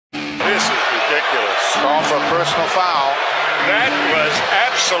This is ridiculous. Call for a personal foul. That was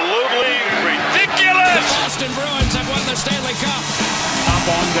absolutely ridiculous. The Boston Bruins have won the Stanley Cup. Up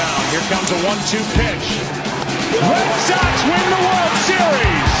on down. Here comes a 1-2 pitch. Red Sox win the World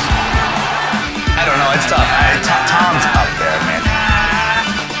Series. I don't know. It's tough. Tom's up there, man.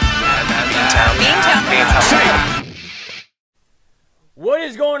 Beantown. What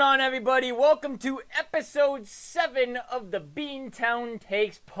is going on, everybody? Welcome to episode 7 of the Beantown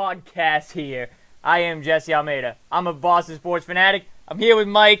Takes podcast here. I am Jesse Almeida. I'm a Boston sports fanatic. I'm here with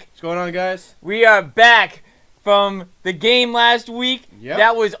Mike. What's going on, guys? We are back from the game last week. Yep.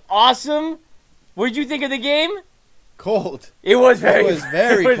 That was awesome. What did you think of the game? Cold. It was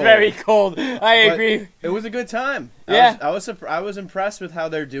very cold. I agree. It was a good time. Yeah. I was impressed with how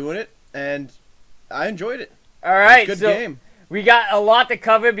they're doing it, and I enjoyed it. All right. Good game. We got a lot to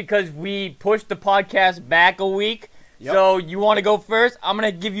cover because we pushed the podcast back a week. Yep. So you want to go first? I'm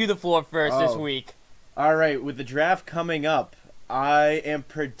going to give you the floor first this week. All right. With the draft coming up, I am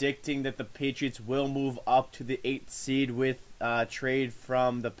predicting that the Patriots will move up to the 8th seed with trade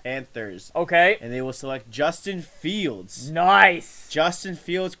from the Panthers. Okay. And they will select Justin Fields. Nice. Justin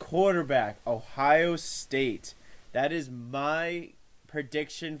Fields, quarterback, Ohio State. That is my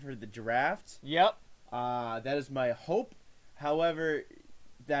prediction for the draft. Yep. That is my hope. However,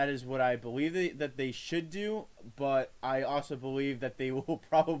 that is what I believe that they should do, but I also believe that they will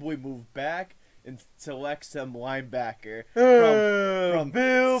probably move back and select some linebacker from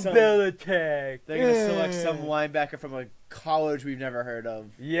Bill Belichick. They're going to select some linebacker from a college we've never heard of.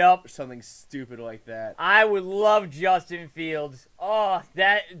 Yep. Or something stupid like that. I would love Justin Fields. Oh,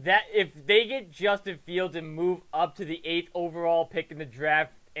 that if they get Justin Fields and move up to the 8th overall pick in the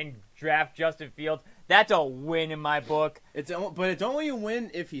draft and draft Justin Fields, that's a win in my book. But it's only a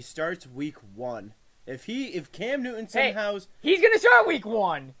win if he starts week 1. If Cam Newton somehow... He's going to start week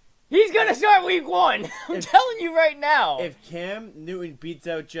 1. He's going to start week 1. I'm telling you right now. If Cam Newton beats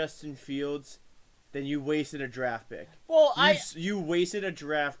out Justin Fields, then you wasted a draft pick. Well, you wasted a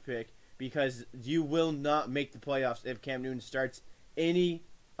draft pick because you will not make the playoffs if Cam Newton starts any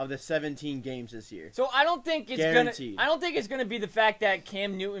of the 17 games this year. So I don't think it's Guaranteed. gonna be the fact that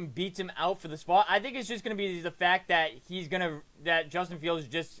Cam Newton beats him out for the spot. I think it's just gonna be the fact that that Justin Fields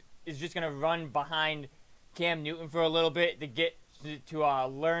is just gonna run behind Cam Newton for a little bit to get to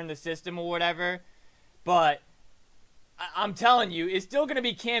learn the system or whatever. But I'm telling you, it's still gonna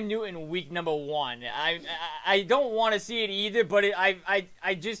be Cam Newton week number 1. I don't want to see it either, but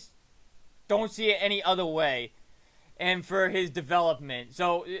I just don't see it any other way. And for his development.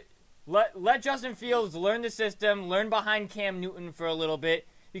 So let Justin Fields learn the system, learn behind Cam Newton for a little bit,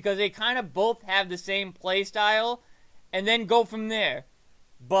 because they kind of both have the same play style, and then go from there.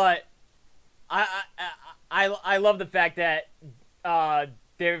 But I love the fact that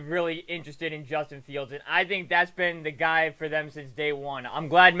they're really interested in Justin Fields, and I think that's been the guy for them since day one. I'm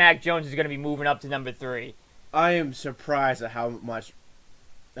glad Mac Jones is going to be moving up to number 3. I am surprised at how much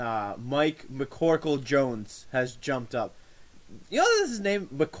Mike McCorkle-Jones has jumped up. You know that's his name?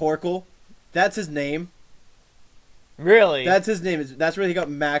 McCorkle? That's his name. Really? That's his name. That's where he got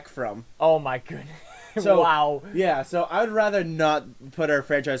Mac from. Oh my goodness. So, wow. Yeah, so I would rather not put our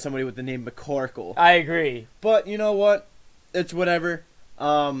franchise somebody with the name McCorkle. I agree. But you know what? It's whatever.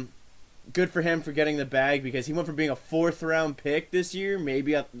 Good for him for getting the bag, because he went from being a 4th-round pick this year,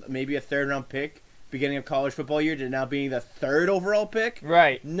 maybe a 3rd-round pick, beginning of college football year, to now being the 3rd overall pick.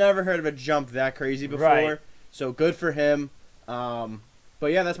 Right. Never heard of a jump that crazy before. Right. So good for him. But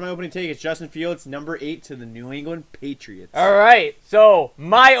yeah, that's my opening take. It's Justin Fields, number 8 to the New England Patriots. All right. So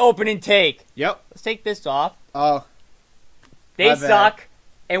my opening take. Yep. Let's take this off. Oh. They suck,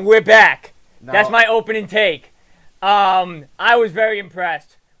 and we're back. No. That's my opening take. I was very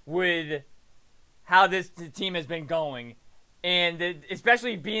impressed with how the team has been going. And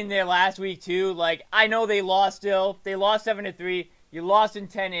especially being there last week, too. Like, I know they lost still. They lost 7-3. You lost in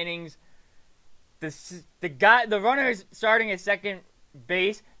 10 innings. The runners starting at second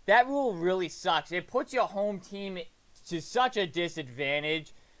base, that rule really sucks. It puts your home team to such a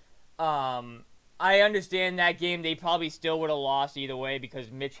disadvantage. I understand that game. They probably still would have lost either way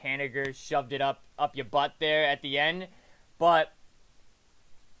because Mitch Haniger shoved it up your butt there at the end. But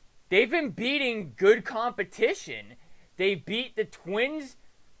they've been beating good competition. They beat the Twins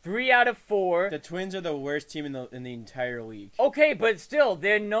 3 out of 4. The Twins are the worst team in the entire league. Okay, but still,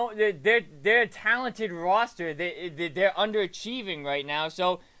 they're a talented roster. They're underachieving right now,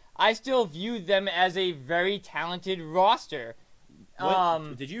 so I still view them as a very talented roster.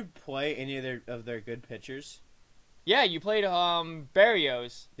 Did you play any of their good pitchers? Yeah, you played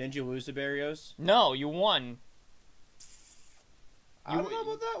Barrios. Didn't you lose to Barrios? No, you won. I don't know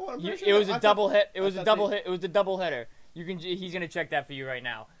about that one. It was a double hit. It was a double hit. It was a double hitter. He's gonna check that for you right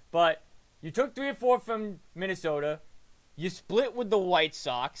now. But you took 3 or 4 from Minnesota. You split with the White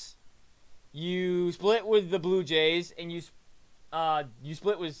Sox. You split with the Blue Jays, and you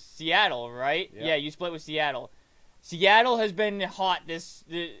split with Seattle, right? Yeah, you split with Seattle. Seattle has been hot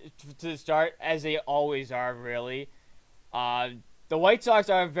to start, as they always are, really. The White Sox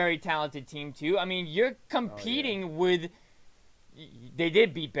are a very talented team, too. I mean, you're competing with... They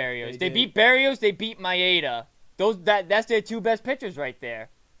did beat Berrios. They beat Berrios. They beat Maeda. That's their 2 best pitchers right there.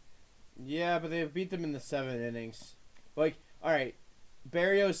 Yeah, but they beat them in the 7 innings. Like, all right,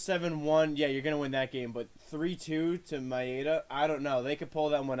 Berrios 7-1. Yeah, you're gonna win that game, but 3-2 to Maeda. I don't know. They could pull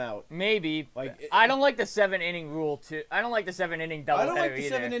that one out. Maybe. I don't like the 7-inning rule too. I don't like the 7-inning doubleheader. I don't like the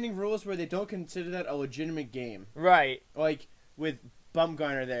either. 7-inning rules where they don't consider that a legitimate game. Right. Like with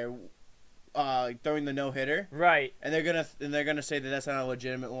Bumgarner there, throwing the no-hitter. Right. And they're gonna say that that's not a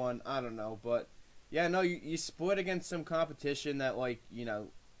legitimate one. I don't know, but yeah, no, you split against some competition that, like, you know,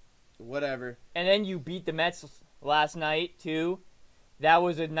 whatever. And then you beat the Mets last night too. That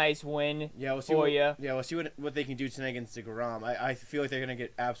was a nice win for you. Yeah, we'll see what they can do tonight against DeGrom. I feel like they're gonna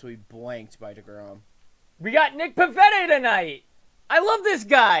get absolutely blanked by DeGrom. We got Nick Pivetta tonight. I love this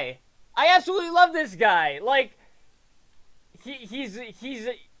guy. I absolutely love this guy. Like, he's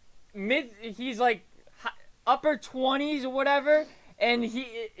like upper 20s or whatever, and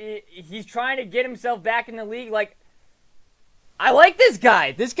he's trying to get himself back in the league. Like, I like this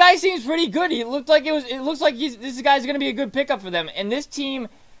guy. This guy seems pretty good. It looks like this guy's gonna be a good pickup for them. And this team,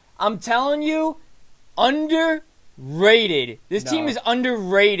 I'm telling you, underrated. This team is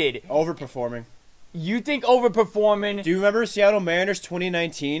underrated. Overperforming. You think overperforming? Do you remember Seattle Mariners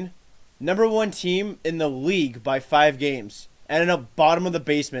 2019? #1 team in the league by 5 games. Ended up bottom of the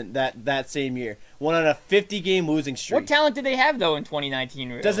basement that same year. Won on a 50-game losing streak. What talent did they have, though, in 2019,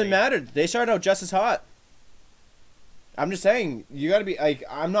 really? Doesn't matter. They started out just as hot. I'm just saying, you got to be, like,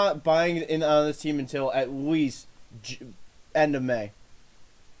 I'm not buying in on this team until at least end of May.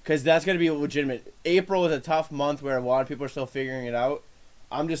 Because that's going to be legitimate. April is a tough month where a lot of people are still figuring it out.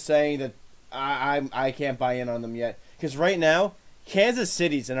 I'm just saying that I can't buy in on them yet. Because right now, Kansas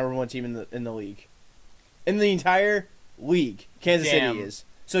City's the #1 team in the league. In the entire league, Kansas City is.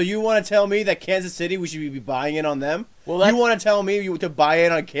 So you want to tell me that Kansas City, we should be buying in on them? Well, you want to tell me to buy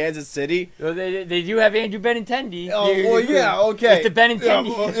in on Kansas City? Well, they do have Andrew Benintendi. Oh, well, yeah, okay. It's the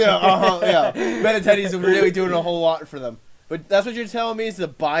Benintendi. Yeah. Benintendi's really doing a whole lot for them. But that's what you're telling me is to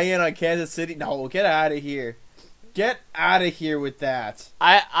buy in on Kansas City? No, get out of here. Get out of here with that.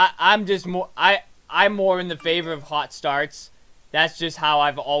 I'm more in the favor of hot starts. That's just how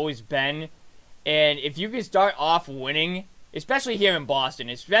I've always been. And if you can start off winning, especially here in Boston,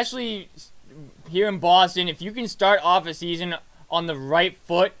 if you can start off a season on the right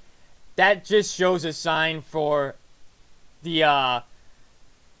foot, that just shows a sign for the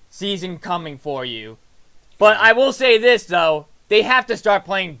season coming for you. But I will say this, though. They have to start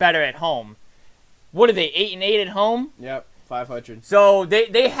playing better at home. What are they, 8-8 at home? Yep, 500. So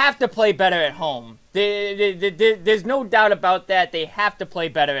they have to play better at home. There's no doubt about that. They have to play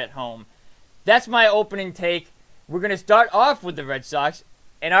better at home. That's my opening take. We're going to start off with the Red Sox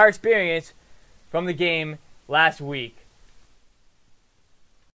and our experience from the game last week.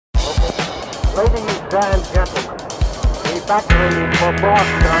 Ladies and gentlemen, the battery for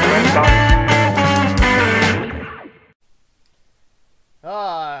Boston is on.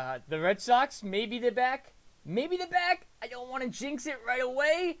 The Red Sox, maybe they're back. Maybe they're back. I don't want to jinx it right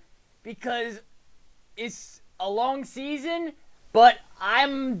away because it's a long season, but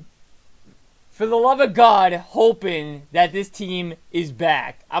I'm, for the love of God, hoping that this team is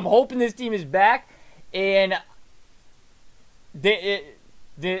back. I'm hoping this team is back, and I'm just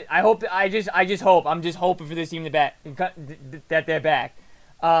hoping for this team that they're back.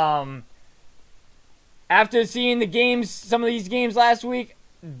 After seeing the games, some of these games last week,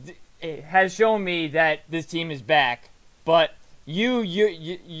 it has shown me that this team is back. But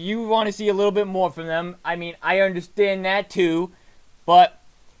you want to see a little bit more from them. I mean, I understand that too, but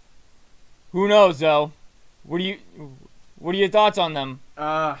who knows though? What are your thoughts on them?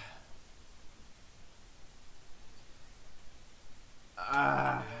 I'm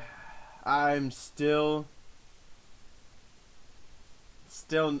still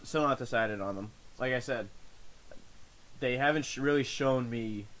not decided on them. Like I said, they haven't really shown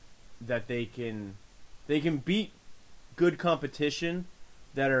me that they can beat good competition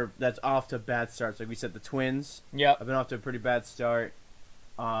that's off to bad starts. Like we said, the Twins. Yep. Have been off to a pretty bad start.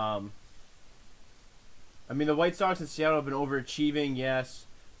 I mean, the White Sox and Seattle have been overachieving, yes,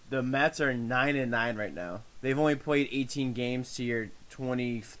 The Mets are 9-9 right now. They've only played 18 games to your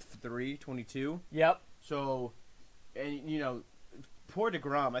 23, 22. Yep. So, and poor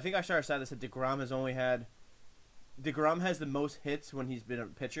DeGrom. I think I saw a stat that said DeGrom has the most hits when he's been a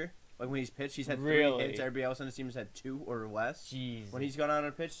pitcher. Like when he's pitched, he's had 3 hits. Everybody else on the team has had 2 or less. Jeez. When he's gone on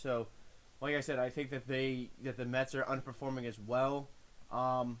a pitch. So, like I said, I think that the Mets are underperforming as well.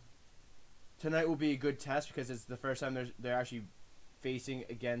 Tonight will be a good test because it's the first time they're actually facing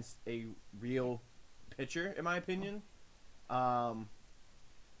against a real pitcher, in my opinion. I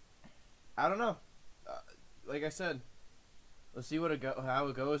don't know. Like I said, let's see how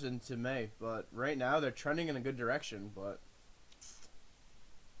it goes into May. But right now they're trending in a good direction. But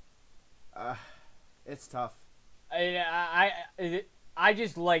it's tough. I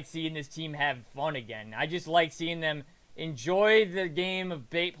just like seeing this team have fun again. I just like seeing them enjoy the game of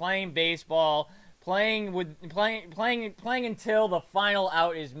playing baseball, playing until the final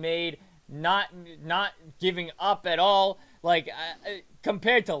out is made, not giving up at all. Like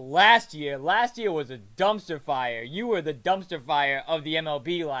compared to last year was a dumpster fire. You were the dumpster fire of the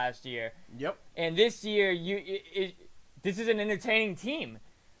MLB last year. Yep. And this year this is an entertaining team.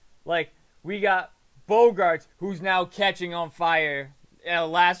 Like we got Bogarts, who's now catching on fire.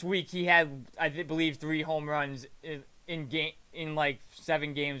 Last week he had, I believe, 3 home runs in like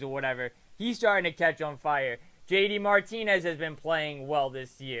 7 games or whatever. He's starting to catch on fire. JD Martinez has been playing well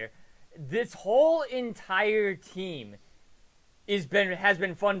this year. This whole entire team has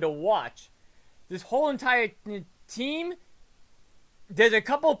been fun to watch. This whole entire team, there's a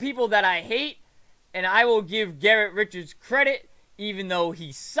couple people that I hate, and I will give Garrett Richards credit, even though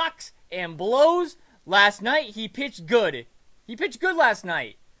he sucks and blows. Last night, he pitched good. He pitched good last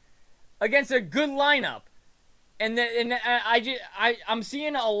night against a good lineup. And I'm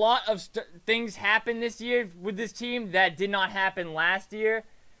seeing a lot of things happen this year with this team that did not happen last year.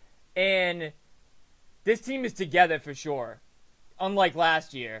 And this team is together for sure, unlike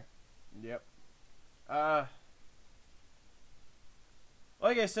last year. Yep. Like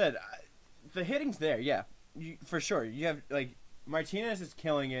I said, the hitting's there, yeah, for sure. You have, like, Martinez is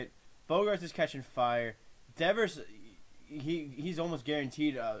killing it. Bogarts is catching fire. Devers, he's almost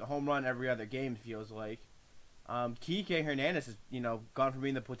guaranteed a home run every other game, feels like. Kike Hernandez has, gone from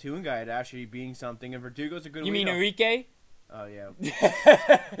being the platoon guy to actually being something, and Verdugo's a good. You mean Enrique? Oh yeah.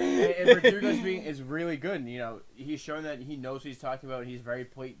 and Verdugo's is really good. He's showing that he knows what he's talking about. He's very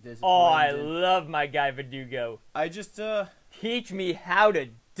plate disciplined. Oh, I love my guy Verdugo. I just teach me how to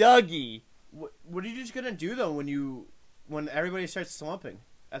Dougie. What are you just gonna do though when everybody starts slumping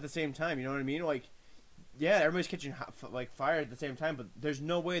at the same time? You know what I mean? Like, yeah, everybody's catching fire at the same time, but there's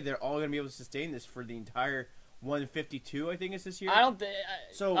no way they're all gonna be able to sustain this for the entire 152, I think it's this year. I don't think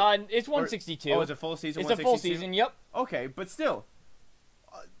so. It's 162. It's a full season. It's a full season. Yep. Okay, but still,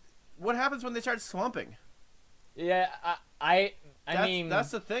 what happens when they start slumping? Yeah, I mean,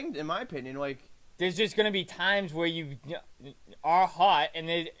 that's the thing, in my opinion. Like, there's just gonna be times where you are hot, and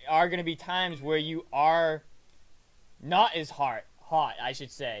there are gonna be times where you are not as hot. I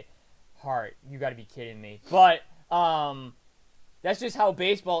should say, hard. You got to be kidding me. But that's just how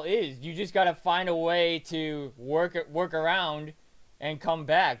baseball is. You just got to find a way to work around and come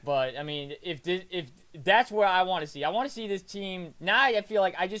back. But I mean, if that's where I want to see. I want to see this team. Now I feel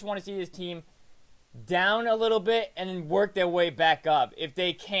like I just want to see this team down a little bit and then work their way back up if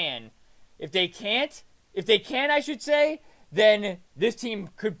they can. If they can, I should say, then this team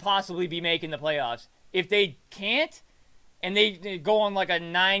could possibly be making the playoffs. If they can't and they go on like a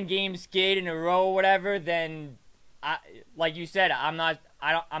 9-game skid in a row or whatever, then like you said, I'm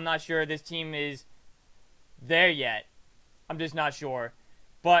not sure this team is there yet. I'm just not sure.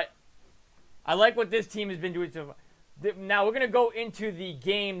 But I like what this team has been doing so far. Now we're going to go into the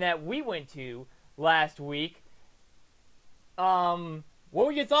game that we went to last week. What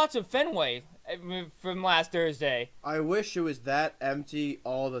were your thoughts of Fenway from last Thursday? I wish it was that empty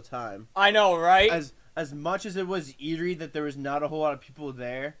all the time. I know, right? As much as it was eerie that there was not a whole lot of people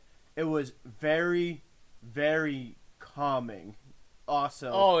there, it was very, very calming.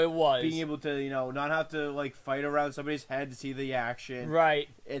 Also, oh, it was being able to not have to like fight around somebody's head to see the action. Right.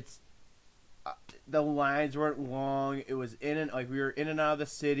 It's the lines weren't long. It was we were in and out of the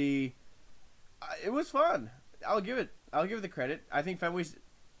city. It was fun. I'll give it the credit. I think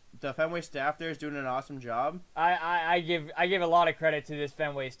the Fenway staff there is doing an awesome job. I give a lot of credit to this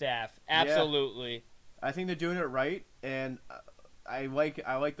Fenway staff. Absolutely. Yeah. I think they're doing it right, and I like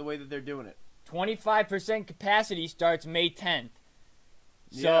the way that they're doing it. 25% capacity starts May 10th.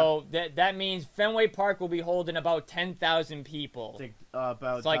 So that means Fenway Park will be holding about 10,000 people. It's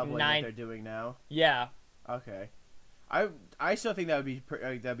about like doubling 9. What they're doing now. Yeah. Okay. I I still think that'd be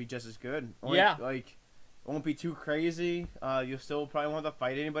just as good. Yeah. Like, it won't be too crazy. You'll still probably won't have to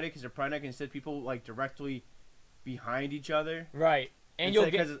fight anybody because they're probably not gonna sit people like directly behind each other. Right. And you'll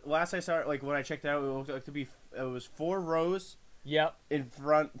because last I saw it, like when I checked it out, it looked like it was 4 rows. Yep. In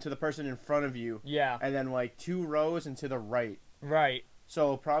front to the person in front of you. Yeah. And then like 2 rows and to the right. Right.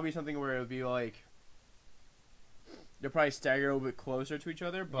 So probably something where it would be like they're probably staggered a little bit closer to each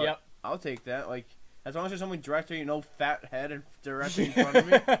other, but yep. I'll take that. Like as long as there's someone directly, no fat head and directly in front of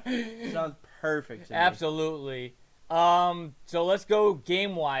me, sounds perfect to me. Absolutely. So let's go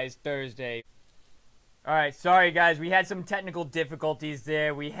game-wise Thursday. All right, sorry guys, we had some technical difficulties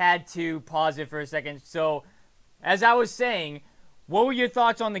there. We had to pause it for a second. So, as I was saying, what were your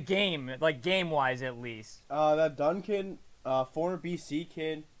thoughts on the game, like game-wise at least? That Duncan, former BC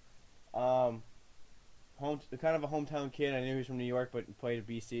kid, kind of a hometown kid. I knew he was from New York, but played at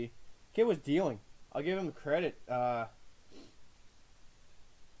BC. Kid was dealing. I'll give him credit.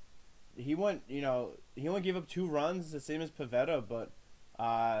 He only gave up 2 runs, the same as Pivetta, but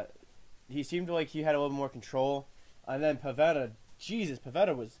he seemed like he had a little more control. And then Pivetta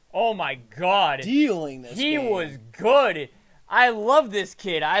was oh my God, dealing this game. He was good. I love this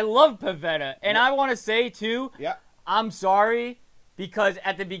kid. I love Pivetta. And I want to say, too, I'm sorry, because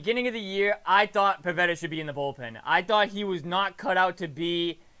at the beginning of the year, I thought Pivetta should be in the bullpen. I thought he was not cut out to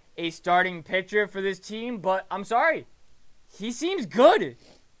be a starting pitcher for this team, but I'm sorry. He seems good.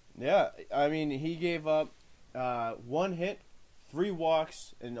 Yeah, I mean, he gave up 1 hit, 3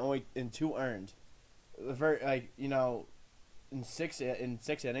 walks, and 2 earned. In 6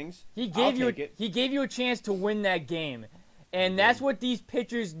 innings. He gave you a chance to win that game. And that's what these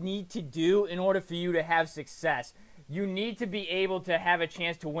pitchers need to do in order for you to have success. You need to be able to have a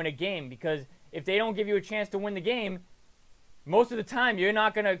chance to win a game, because if they don't give you a chance to win the game, most of the time you're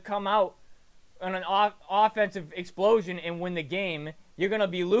not going to come out on an offensive explosion and win the game. You're going to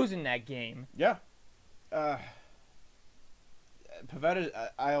be losing that game. Yeah. Pivetta,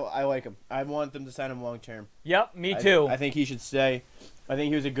 I like him. I want them to sign him long term. Yep, me too. I think he should stay. I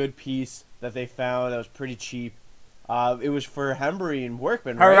think he was a good piece that they found that was pretty cheap. It was for Hembury and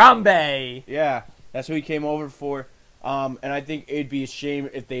Workman, right? Harambe! Yeah, that's who he came over for. And I think it'd be a shame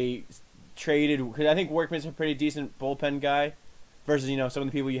if they traded, because I think Workman's a pretty decent bullpen guy versus, some of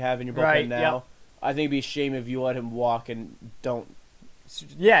the people you have in your bullpen now. Yep. I think it'd be a shame if you let him walk and don't.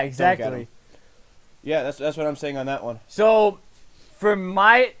 Yeah, exactly. Don't get him. Yeah, that's what I'm saying on that one. So, for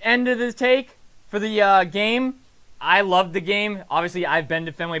my end of the take for the game, I loved the game. Obviously, I've been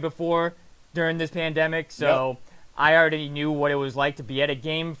to Fenway before during this pandemic, so I already knew what it was like to be at a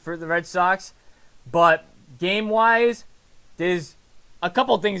game for the Red Sox. But game-wise, there's a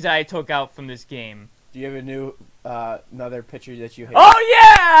couple things that I took out from this game. Do you have a new another pitcher that you hate? Oh,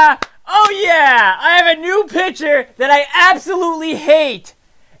 yeah! Oh, yeah! I have a new pitcher that I absolutely hate.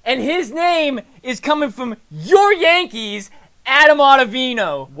 And his name is coming from your Yankees, Adam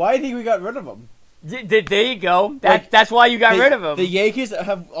Ottavino. Why do you think we got rid of him? There you go. That's why you got rid of him. The Yankees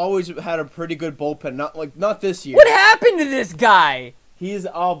have always had a pretty good bullpen. Not this year. What happened to this guy? He's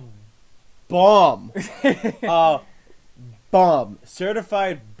a bum. Bum.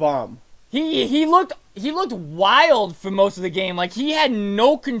 Certified bum. He looked wild for most of the game. Like, he had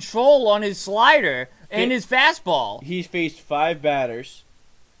no control on his slider and his fastball. He's faced 5 batters.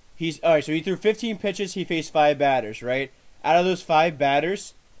 So he threw 15 pitches. He faced 5 batters, right? Out of those 5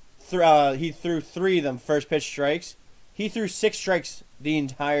 batters, he threw 3 of them first pitch strikes. He threw 6 strikes the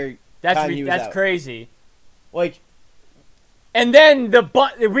entire time he was out. That's crazy. Like, and then the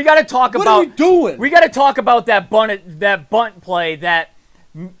bunt. We got to talk about. What are you doing? We got to talk about that bunt play that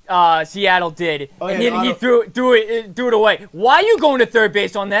Seattle did, and he threw it away. Why are you going to third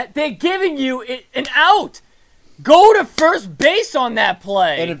base on that? They're giving you an out. Go to first base on that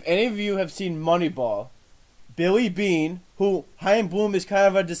play. And if any of you have seen Moneyball, Billy Bean, who Chaim Bloom is kind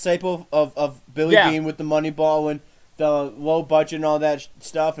of a disciple of Billy Bean with the Moneyball and the low budget and all that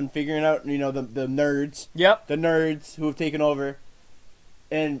stuff and figuring out, the nerds. Yep. The nerds who have taken over.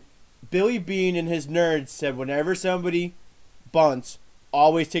 And Billy Bean and his nerds said whenever somebody bunts,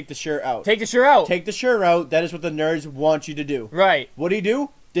 always take the shirt out. Take the shirt out. Take the shirt out. That is what the nerds want you to do. Right. What did he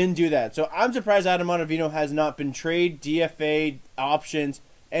do? Didn't do that. So I'm surprised Adam Ottavino has not been traded, DFA, options,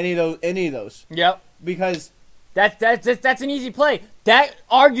 any of those. Yep. Because that's an easy play. That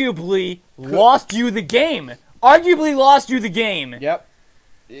arguably lost you the game. Arguably lost you the game. Yep.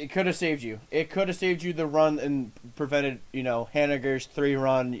 It could have saved you. It could have saved you the run and prevented, Haniger's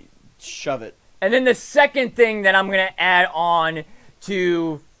 3-run shove it. And then the second thing that I'm going to add on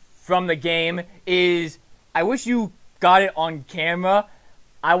from the game is I wish you got it on camera.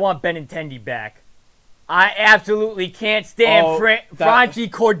 I want Benintendi back. I absolutely can't stand Franchi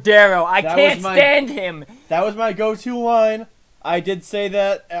Cordero. I can't stand him. That was my go-to line. I did say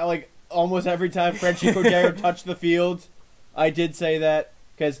that like almost every time Franchi Cordero touched the field. I did say that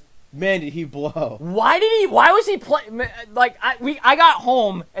because man, did he blow? Why was he play? Like I got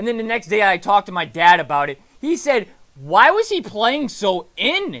home and then the next day I talked to my dad about it. He said, "Why was he playing so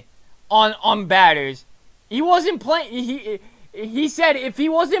in on batters? He wasn't playing. He said if he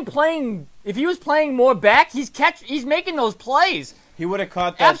was playing more back, he's making those plays. He would have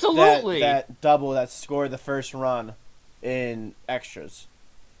caught that that double that scored the first run in extras.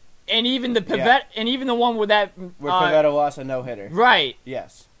 And even the Pivetta, and even the one with that where Pivetta lost a no-hitter. Right.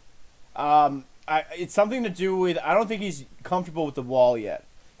 Yes. It's something to do with I don't think he's comfortable with the wall yet,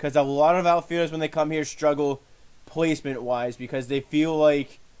 because a lot of outfielders when they come here struggle placement-wise because they feel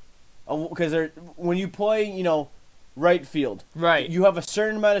like when you play right field, right, you have a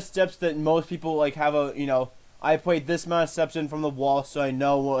certain amount of steps that most people like have I played this amount of steps in from the wall, so I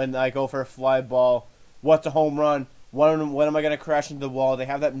know when I go for a fly ball, what's a home run, when am I going to crash into the wall. They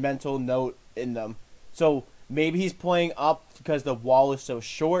have that mental note in them. So maybe he's playing up because the wall is so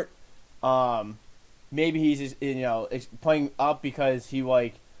short. Maybe he's playing up because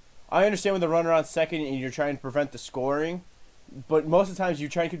I understand when the runner on second and you're trying to prevent the scoring, but most of the times you're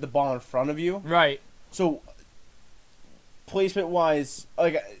trying to keep the ball in front of you. Right. So placement wise,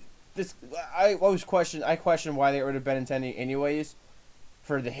 I question why they got rid of Benintendi anyways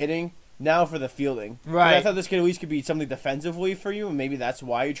for the hitting. Now for the fielding. Right. I thought this kid at least could be something defensively for you, and maybe that's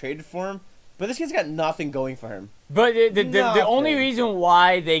why you traded for him. But this kid's got nothing going for him. But the only reason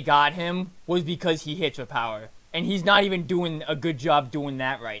why they got him was because he hits with power. And he's not even doing a good job doing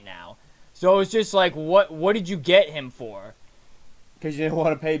that right now. So it's just like, what did you get him for? Because you didn't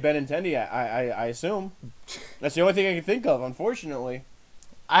want to pay Benintendi, I assume. That's the only thing I can think of, unfortunately.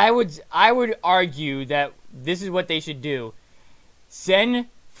 I would argue that this is what they should do. Send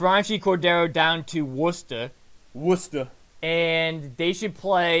Franchi Cordero down to Worcester. And they should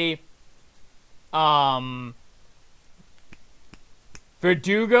play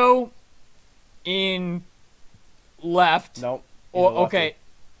Verdugo in left. Nope. Okay.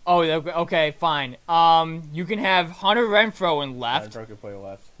 Oh, okay, fine. You can have Hunter Renfroe in left. Renfroe could play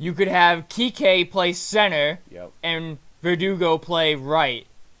left. You could have Kike play center. Yep. And Verdugo play right.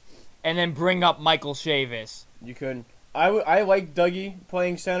 And then bring up Michael Chavis. You could. I like Dougie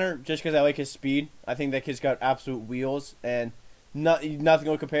playing center just because I like his speed. I think that kid's got absolute wheels, and nothing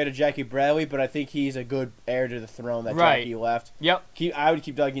will compare to Jackie Bradley, but I think he's a good heir to the throne that Jackie left. Yep. I would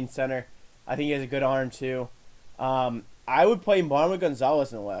keep Dougie in center. I think he has a good arm, too. I would play Marlon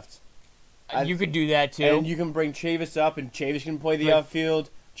Gonzalez in the left. You could do that, too. And you can bring Chavis up, and Chavis can play the outfield.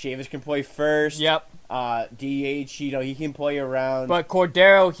 Chavis can play first. Yep. DH, he can play around. But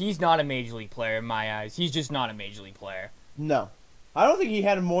Cordero, he's not a major league player in my eyes. He's just not a major league player. No. I don't think he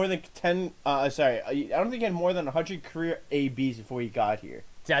had more than 10. I don't think he had more than 100 career ABs before he got here.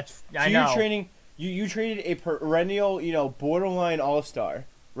 I know. You traded a perennial, borderline all-star,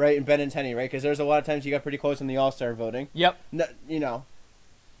 right, in Benintendi, right? Because there's a lot of times you got pretty close in the all-star voting. Yep.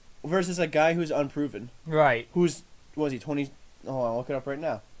 Versus a guy who's unproven. Right. What was he, 20? Oh, I'll look it up right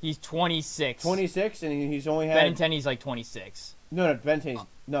now. He's 26. 26, and he's only had... Benintendi's like 26. No, Benintendi's...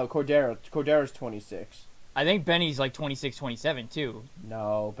 No, Cordero's 26. I think Benny's like 26, 27, too.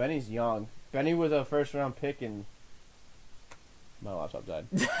 No, Benny's young. Benny was a first-round pick, and... My laptop died.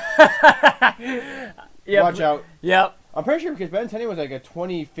 Yep. Watch out. Yep. I'm pretty sure because Benintendi was like a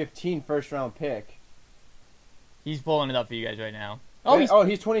 2015 first-round pick. He's pulling it up for you guys right now.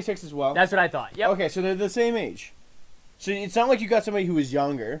 He's 26 as well. That's what I thought. Yep. Okay, so they're the same age. So it's not like you got somebody who was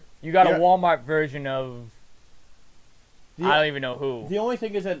younger. You got a Walmart version of... I don't even know who. The only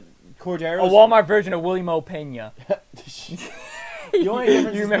thing is that Cordero... A Walmart version of Willie Mo Pena. The only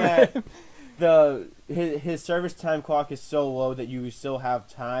difference is that his service time clock is so low that you still have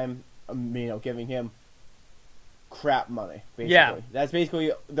time, giving him crap money, basically. Yeah. That's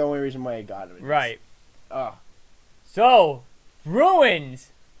basically the only reason why I got him. Right. So, Bruins.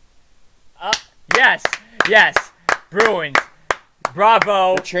 Yes. Bruins.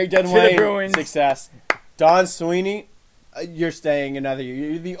 Bravo. The trade deadline, to the Bruins. Success. Don Sweeney, you're staying another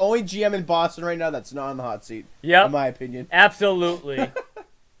year. You're the only GM in Boston right now that's not on the hot seat. Yep. In my opinion. Absolutely.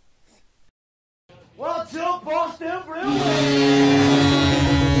 What's up, Boston Bruins?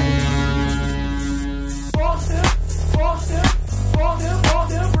 Boston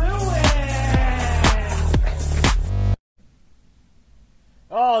Bruins!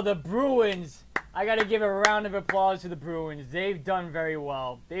 Oh, the Bruins. I got to give a round of applause to the Bruins. They've done very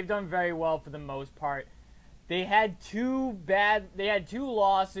well. They've done very well for the most part. They had two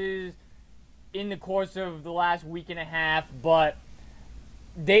losses in the course of the last week and a half, but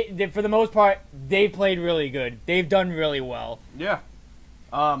they for the most part, they've played really good. They've done really well. Yeah.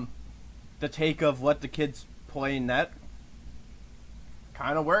 The take of let the kids play net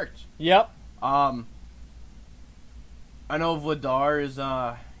kind of worked. Yep. I know Vladar is,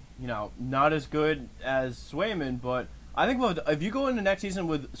 not as good as Swayman, but I think if you go into next season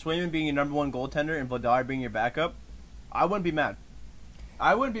with Swayman being your number one goaltender and Vladar being your backup, I wouldn't be mad.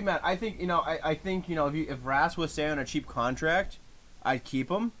 I think, if Rass was staying on a cheap contract, I'd keep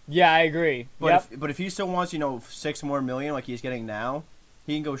him. Yeah, I agree. But if he still wants, $6 more million like he's getting now,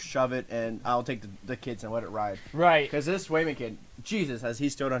 he can go shove it, and I'll take the kids and let it ride. Right. Because this Swayman kid, Jesus, has he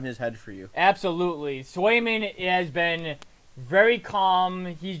stood on his head for you? Absolutely. Swayman has been very calm.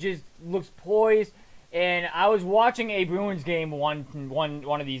 He just looks poised. And I was watching a Bruins game one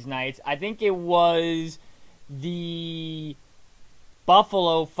of these nights. I think it was the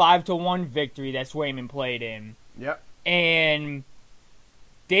Buffalo 5-1 victory that Swayman played in. Yep. And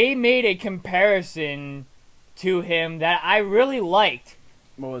they made a comparison to him that I really liked.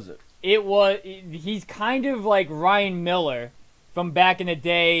 What was it? He's kind of like Ryan Miller from back in the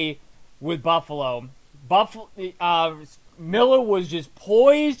day with Buffalo. Miller was just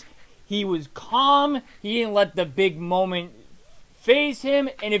poised. He was calm. He didn't let the big moment phase him.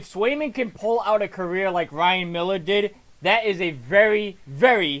 And if Swayman can pull out a career like Ryan Miller did, that is a very,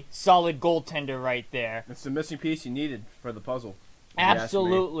 very solid goaltender right there. It's the missing piece you needed for the puzzle.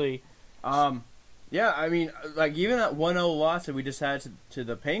 Absolutely. Yeah, I mean, even that 1-0 loss that we just had to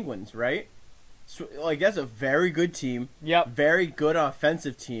the Penguins, right? So, that's a very good team. Yep. Very good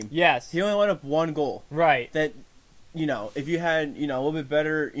offensive team. Yes. He only let up one goal. Right. That, if you had, a little bit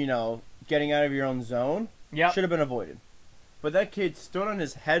better, getting out of your own zone, yep, should have been avoided. But that kid stood on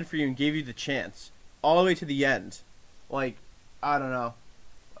his head for you and gave you the chance all the way to the end. I don't know.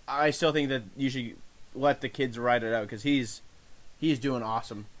 I still think that you should let the kids ride it out because he's doing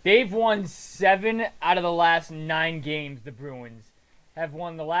awesome. They've won 7 out of the last 9 games. The Bruins have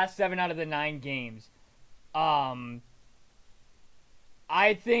won the last 7 out of the 9 games. I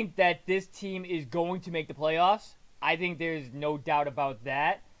think that this team is going to make the playoffs. I think there's no doubt about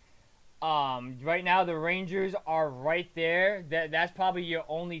that. Right now, the Rangers are right there. That's probably your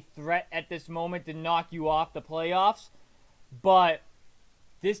only threat at this moment to knock you off the playoffs. But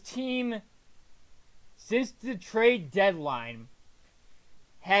this team, since the trade deadline,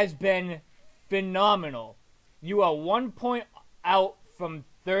 has been phenomenal. You are 1 point out from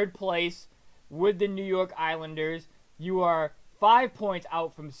third place with the New York Islanders. You are 5 points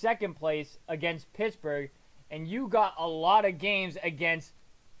out from second place against Pittsburgh. And you got a lot of games against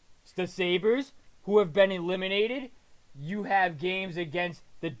the Sabres, who have been eliminated. You have games against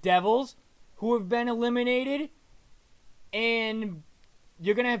the Devils, who have been eliminated. And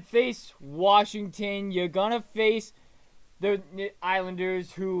you're going to face Washington. You're going to face the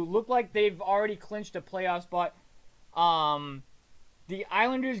Islanders, who look like they've already clinched a playoff spot. The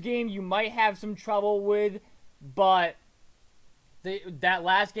Islanders game you might have some trouble with, but that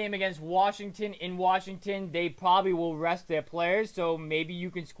last game against Washington, in Washington, they probably will rest their players, so maybe you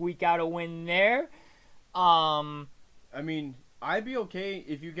can squeak out a win there. I mean, I'd be okay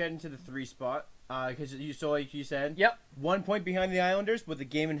if you get into the 3 spot, because like you said, yep, 1 point behind the Islanders with the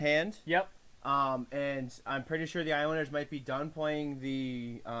game in hand. Yep. And I'm pretty sure the Islanders might be done playing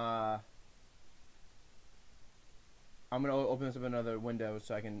the. I'm gonna open this up another window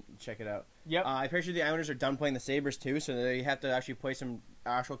so I can check it out. Yep. I'm pretty sure the Islanders are done playing the Sabres too, so they have to actually play some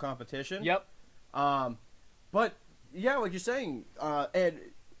actual competition. Yep. But yeah, like you're saying, Ed,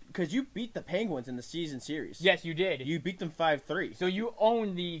 because you beat the Penguins in the season series. Yes, you did. You beat them 5-3. So you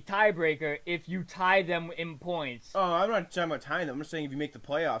own the tiebreaker if you tie them in points. Oh, I'm not talking about tying them. I'm just saying if you make the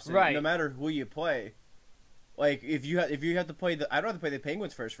playoffs, right, no matter who you play. Like if you have to play I'd rather play the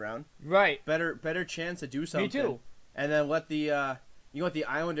Penguins first round. Right. Better chance to do something. Me too. And then let the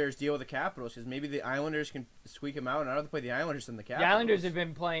Islanders deal with the Capitals, because maybe the Islanders can squeak them out, and I'd rather play the Islanders than the Capitals.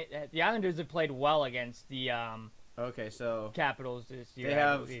 The Islanders have played well against the Capitals this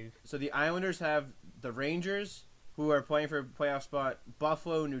year. So the Islanders have the Rangers, who are playing for a playoff spot,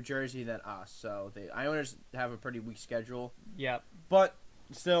 Buffalo, New Jersey, then us. So the Islanders have a pretty weak schedule. Yep. But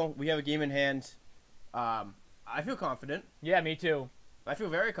still, we have a game in hand. I feel confident. Yeah, me too. I feel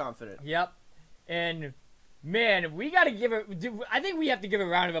very confident. Yep. And man, we got to I think we have to give a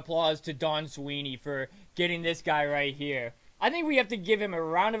round of applause to Don Sweeney for getting this guy right here. I think we have to give him a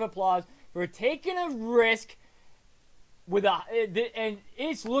round of applause for taking a risk and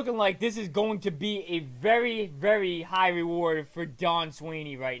it's looking like this is going to be a very, very high reward for Don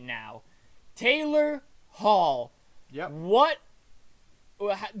Sweeney right now. Taylor Hall. Yep.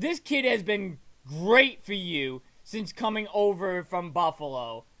 this kid has been great for you since coming over from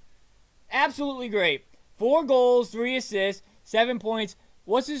Buffalo. Absolutely great. 4 goals, 3 assists, 7 points.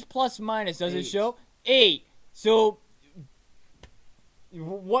 What's his plus minus? Does it show? 8. So,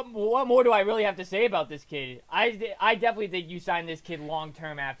 what more do I really have to say about this kid? I definitely think you sign this kid long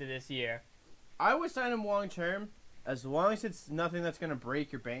term after this year. I would sign him long term, as long as it's nothing that's gonna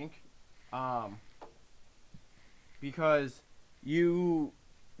break your bank. Because you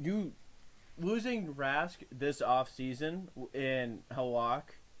losing Rask this offseason in Halak,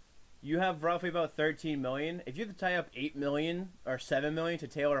 you have roughly about $13 million. If you have to tie up $8 million or $7 million to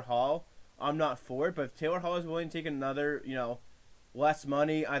Taylor Hall, I'm not for it. But if Taylor Hall is willing to take another, less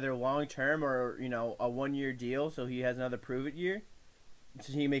money, either long term or a 1-year deal, so he has another prove it year,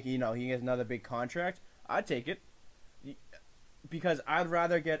 so he has another big contract, I'd take it. Because I'd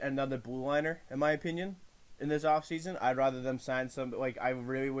rather get another blue liner, in my opinion, in this offseason. I'd rather them sign some, I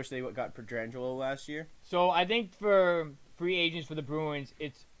really wish they got Petrangelo last year. So I think for free agents for the Bruins,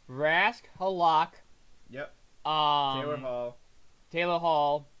 it's Rask, Halak. Yep. Taylor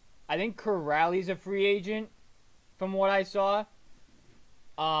Hall. I think Corrali's a free agent, from what I saw.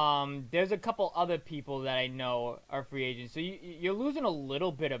 There's a couple other people that I know are free agents. So you're losing a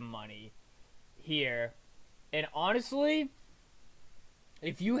little bit of money here. And honestly,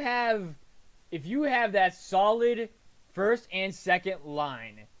 if you have that solid first and second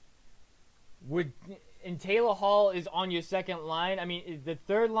line, and Taylor Hall is on your second line, I mean, the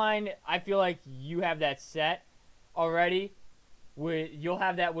third line, I feel like you have that set already. You'll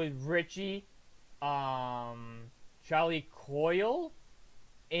have that with Richie, Charlie Coyle,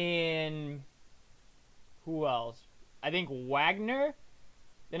 and who else? I think Wagner.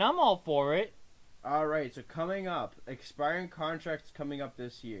 Then I'm all for it. All right, so coming up, expiring contracts coming up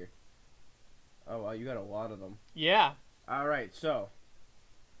this year. Oh, wow, you got a lot of them. Yeah. All right, so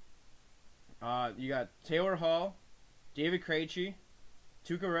you got Taylor Hall, David Krejci,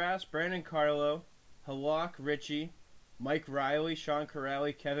 Tuukka Rask, Brandon Carlo, Halak, Richie, Mike Riley, Sean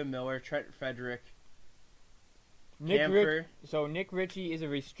Corrali, Kevin Miller, Trent Frederick, Camphor. So Nick Ritchie is a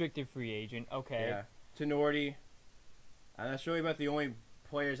restricted free agent. Okay. Yeah. Tenorti. And that's really about the only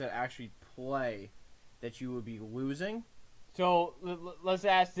players that actually play that you would be losing. So let's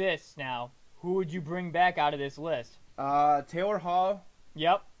ask this now. Who would you bring back out of this list? Taylor Hall.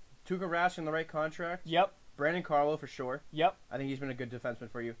 Yep. Tuukka Rask in the right contract. Yep. Brandon Carlo for sure. Yep. I think he's been a good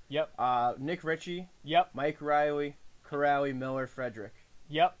defenseman for you. Yep. Nick Ritchie. Yep. Mike Riley, Corrali, Miller, Frederick.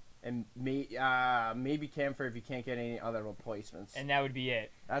 Yep. And maybe Camphor if you can't get any other replacements. And that would be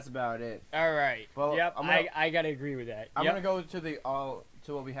it. That's about it. All right. Well, yep. I gotta agree with that. I'm gonna go to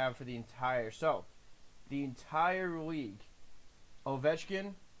what we have for the entire league.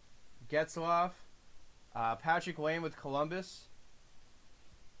 Ovechkin, Getzlaf, Patrick Lane with Columbus,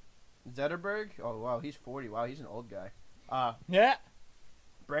 Zetterberg. Oh wow, he's 40. Wow, he's an old guy. Yeah.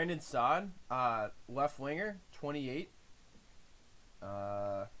 Brandon Saad, left winger, 28.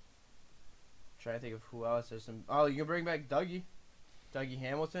 Trying to think of who else. There's some. Oh, you can bring back Dougie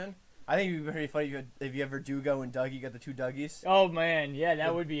Hamilton. I think it'd be very funny if you ever do go and Dougie got the 2 Dougies. Oh man, yeah,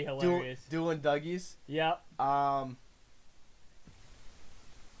 that would be hilarious. Dueling Dougies. Yep. I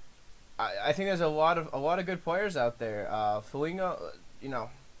think there's a lot of good players out there. Foligno,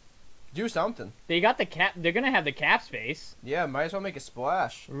 do something. They got the cap. They're gonna have the cap space. Yeah, might as well make a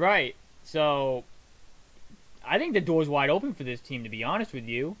splash. Right. So, I think the door's wide open for this team. To be honest with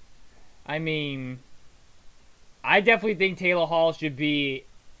you, I mean, I definitely think Taylor Hall should be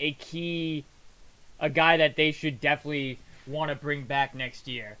a guy that they should definitely want to bring back next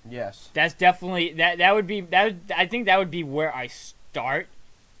year. Yes. That's definitely I think that would be where I start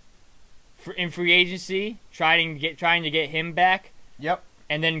in free agency, trying to get him back. Yep.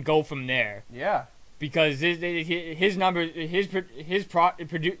 And then go from there. Yeah. Because his numbers,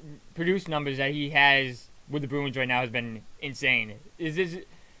 produced numbers that he has with the Bruins right now has been insane. This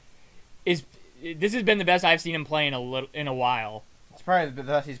has been the best I've seen him play in a while. It's probably the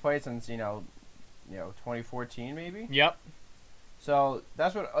best he's played since 2014 maybe. Yep. So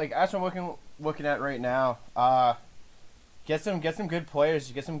that's what I'm looking at right now. Get some good players.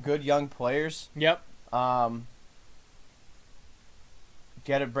 Get some good young players. Yep. Bring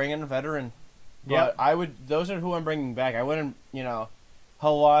in a veteran. Yep. But those are who I'm bringing back. I wouldn't,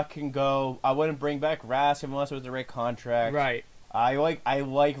 Halak can go. I wouldn't bring back Rask unless it was the right contract. Right. I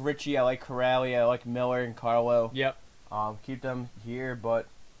like Richie. I like Corrali. I like Miller and Carlo. Yep. Keep them here, but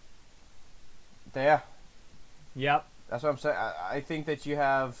yeah. Yep. That's what I'm saying. I think that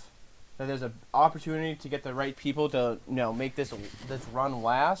there's an opportunity to get the right people to make this run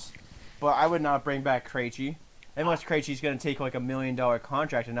last. But I would not bring back Krejci. Unless Krejci's going to take like $1 million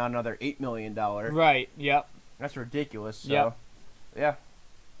contract and not another $8 million. Right. Yep. That's ridiculous. So, Yep. yeah.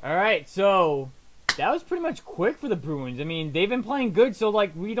 All right. So that was pretty much quick for the Bruins. I mean, they've been playing good, so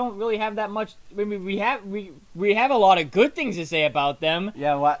like we don't really have that much. I mean, we have a lot of good things to say about them.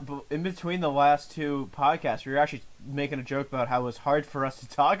 Yeah. But in between the last two podcasts, we were actually making a joke about how it was hard for us to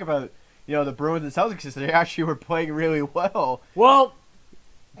talk about, the Bruins and Celtics, because they actually were playing really well. Well,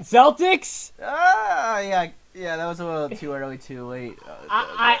 Celtics. Yeah, that was a little too early, too late.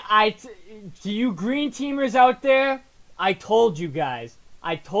 To you green teamers out there, I told you guys,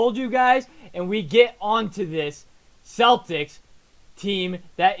 and we get onto this Celtics team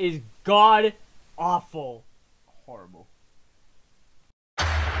that is god awful. Horrible. Well,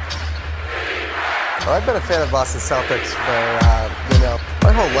 I've been a fan of Boston Celtics for,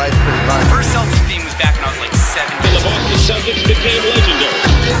 my whole life pretty much. First Celtics team was back when I was like 7. The Boston Celtics became legendary.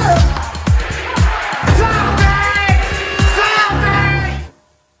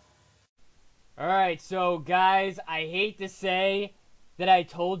 Alright, so guys, I hate to say that I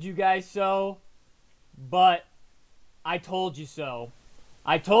told you guys so, but I told you so.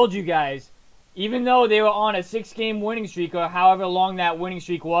 I told you guys, even though they were on a 6-game winning streak, or however long that winning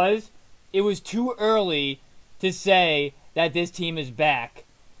streak was, it was too early to say that this team is back.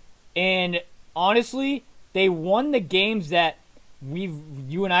 And honestly, they won the games that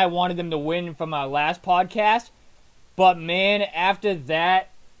you and I wanted them to win from our last podcast, but man, after that,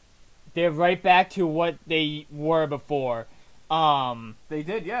 they're right back to what they were before. They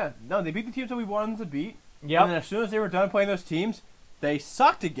did, yeah. No, they beat the teams that we wanted them to beat. Yep. And then as soon as they were done playing those teams, they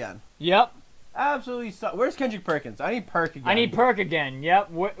sucked again. Yep. Absolutely sucked. Where's Kendrick Perkins? I need Perk again. I need Perk again.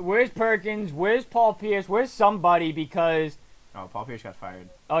 Yep. Where's Perkins? Where's Paul Pierce? Where's somebody? Because Oh, Paul Pierce got fired.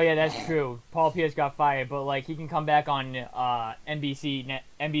 oh yeah, that's true. Paul Pierce got fired, but like he can come back on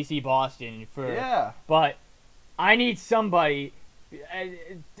NBC Boston for. Yeah. But I need somebody.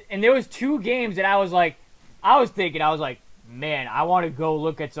 And there was 2 games that I was like, man, I want to go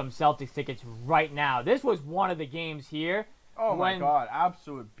look at some Celtics tickets right now. This was one of the games here. Oh my God,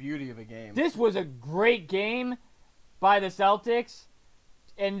 absolute beauty of a game. This was a great game by the Celtics.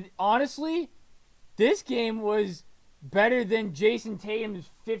 And honestly, this game was better than Jason Tatum's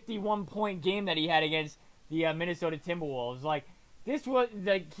 51-point game that he had against the Minnesota Timberwolves. Like, this was,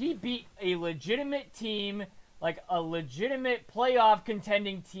 like, he beat a legitimate team, like a legitimate playoff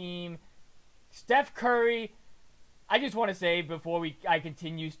contending team. Steph Curry, I just want to say before I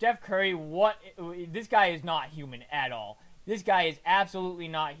continue, Steph Curry, this guy is not human at all. This guy is absolutely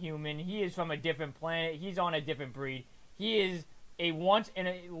not human. He is from a different planet. He's on a different breed. He is a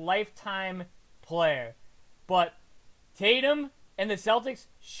once-in-a-lifetime player. But Tatum and the Celtics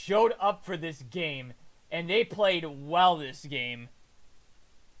showed up for this game, and they played well this game.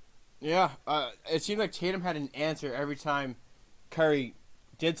 Yeah, it seemed like Tatum had an answer every time Curry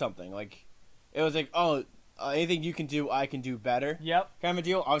did something. Like, it was like, oh, anything you can do, I can do better. Yep. Kind of a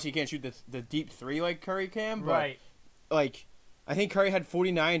deal. Obviously, you can't shoot the deep three like Curry can, but Right. like, I think Curry had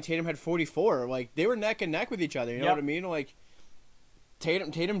 49, Tatum had 44. Like, they were neck and neck with each other. You know Yep. what I mean? Like,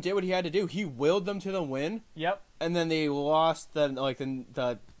 Tatum did what he had to do. He willed them to the win. Yep. And then they lost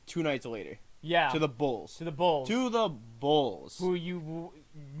the 2 nights later. Yeah. To the Bulls. To the Bulls. To the Bulls. Who you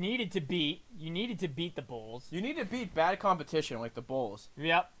needed to beat. You needed to beat the Bulls. You need to beat bad competition like the Bulls.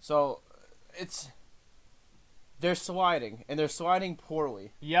 Yep. So, they're sliding, and they're sliding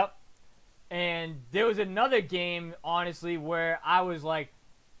poorly. Yep. And there was another game, honestly, where I was like,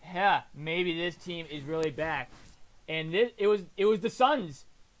 yeah, maybe this team is really back. And it was the Suns.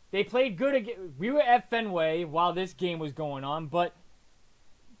 They played good again. We were at Fenway while this game was going on, but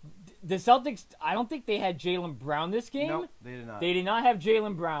the Celtics, I don't think they had Jaylen Brown this game. No, they did not. They did not have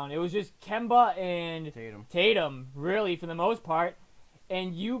Jaylen Brown. It was just Kemba and Tatum, really, for the most part.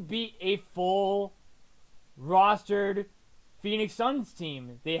 And you beat a full rostered Phoenix Suns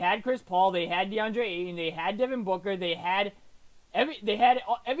team. They had Chris Paul, they had DeAndre Ayton, they had Devin Booker, they had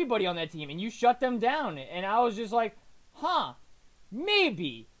everybody on that team, and you shut them down. And I was just like,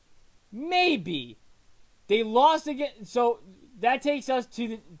 maybe they lost again. So that takes us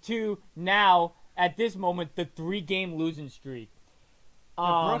to now at this moment the 3-game losing streak.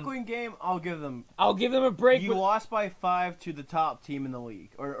 The Brooklyn game, I'll give them a break. You lost by 5 to the top team in the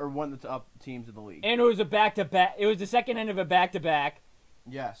league, or one of the top teams in the league. And it was a back-to-back. It was the second end of a back-to-back.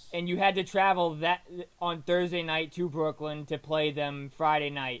 Yes. And you had to travel that on Thursday night to Brooklyn to play them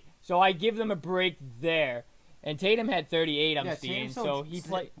Friday night. So I give them a break there. And Tatum had 38. I'm seeing, so he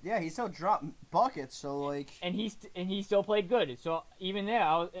played. Yeah, he still dropped buckets. So like. And he still played good. So even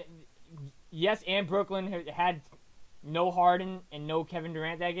there, yes, and Brooklyn had no Harden and no Kevin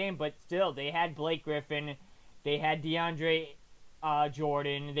Durant that game, but still they had Blake Griffin, They had DeAndre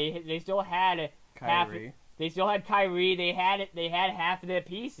Jordan. They still had Kyrie. They still had Kyrie. They had half of their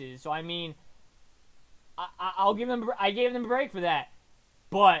pieces. So I mean, I gave them a break for that.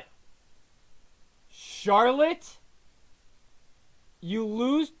 But Charlotte, you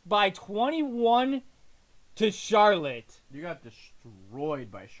lose by 21 to Charlotte. You got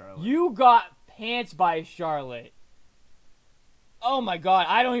destroyed by Charlotte. You got pants by Charlotte. Oh my God!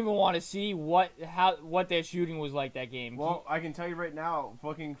 I don't even want to see what their shooting was like that game. Well, I can tell you right now,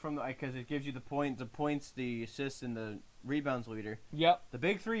 looking from because it gives you the points, the assists, and the rebounds leader. Yep. The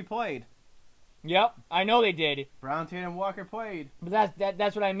big three played. Yep, I know they did. Brown, Tatum, Walker played. But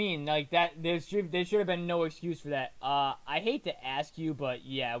that's what I mean. Like that, there should have been no excuse for that. I hate to ask you, but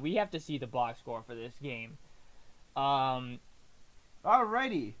yeah, we have to see the box score for this game. Alrighty,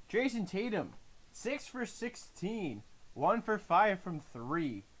 Jason Tatum, 6 for 16. 1 for 5 from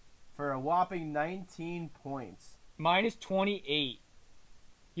 3 for a whopping 19 points. Minus 28.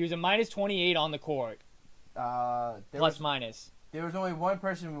 He was a minus 28 on the court. Minus. There was only one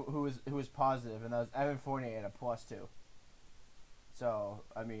person who was positive, and that was Evan Fournier at a +2. So,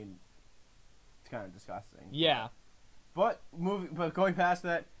 I mean, it's kind of disgusting. Yeah. But going past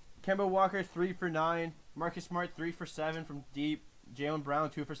that, Kemba Walker 3 for 9, Marcus Smart 3 for 7 from deep, Jaylen Brown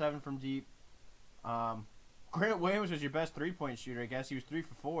 2 for 7 from deep. Grant Williams was your best 3-point shooter, I guess. He was 3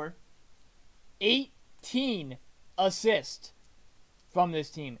 for 4. 18 assists from this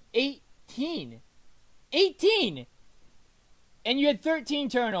team. 18! 18! And you had 13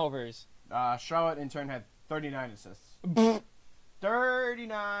 turnovers. Charlotte, in turn, had 39 assists.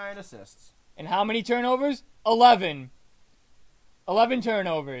 39 assists. And how many turnovers? 11. 11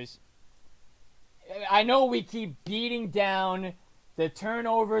 turnovers. I know we keep beating down the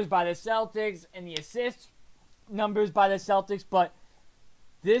turnovers by the Celtics and the assists numbers by the Celtics, but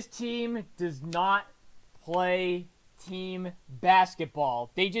this team does not play team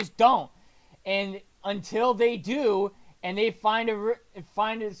basketball. They just don't. And until they do, and they find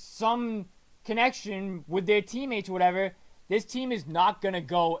some connection with their teammates or whatever, this team is not going to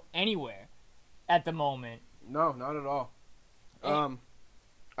go anywhere at the moment. No, not at all.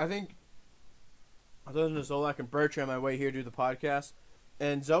 I think I was listening to Zolak and Bertrand on my way here to do the podcast,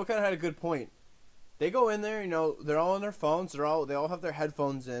 and Zoe kind of had a good point. They go in there, they're all on their phones. They all have their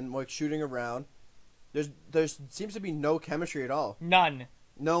headphones in, like shooting around. There seems to be no chemistry at all. None.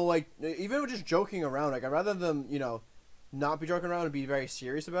 No, like even just joking around. Like I'd rather them, not be joking around and be very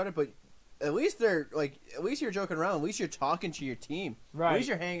serious about it. But at least you're joking around. At least you're talking to your team. Right. At least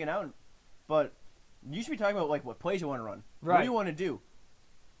you're hanging out. But you should be talking about like what plays you want to run. Right. What do you want to do?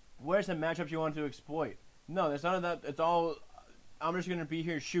 Where's the matchups you want to exploit? No, there's none of that. It's all. I'm just gonna be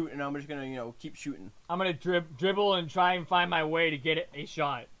here shoot, and I'm just gonna keep shooting. I'm gonna dribble and try and find my way to get a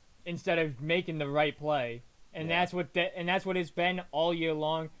shot instead of making the right play, and that's what it's been all year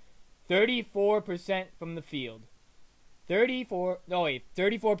long. 34% from the field,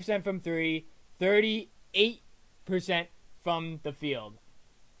 34% from 3, 38% from the field,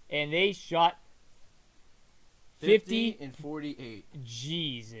 and they shot 50 and 48.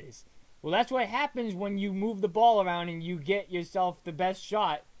 Jesus. Well, that's what happens when you move the ball around and you get yourself the best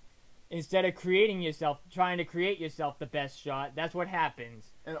shot instead of trying to create yourself the best shot. That's what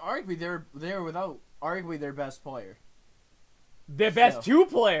happens. And arguably, they're without arguably their best player. Their best two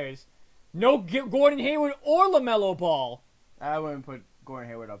players. No Gordon Hayward or LaMelo Ball. I wouldn't put Gordon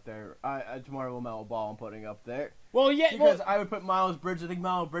Hayward up there. Tomorrow LaMelo Ball I'm putting up there. Well, yeah. Because I would put Miles Bridges. I think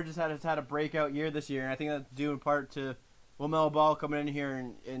Miles Bridges has had a breakout year this year, and I think that's due in part to LaMelo Ball coming in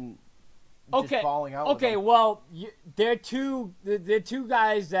here and just balling out. Okay, well, they're two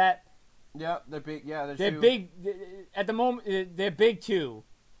guys that. Yeah, they're big. Yeah, they're big. At the moment, they're big too.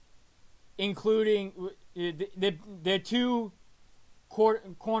 Including they're two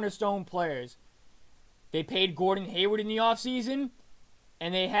cornerstone players. They paid Gordon Hayward in the offseason,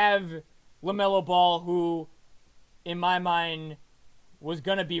 and they have LaMelo Ball, who, in my mind, was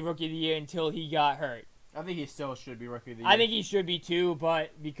gonna be Rookie of the Year until he got hurt. I think he still should be Rookie of the Year. I think he should be too,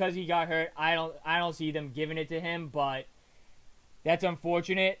 but because he got hurt, I don't see them giving it to him. But that's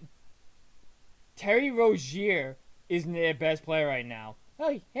unfortunate. Terry Rozier isn't their best player right now.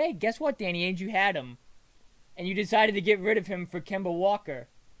 Oh, hey, guess what, Danny Ainge? You had him, and you decided to get rid of him for Kemba Walker.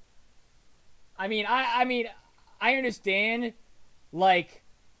 I mean, I understand. Like,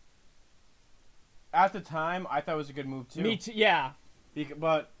 at the time, I thought it was a good move too. Me too. Yeah.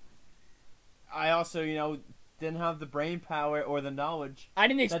 But I also, didn't have the brain power or the knowledge I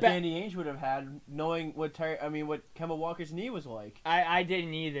didn't expect that Danny Ainge would have had, knowing what Kemba Walker's knee was like. I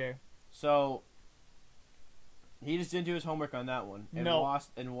didn't either. So he just didn't do his homework on that one, and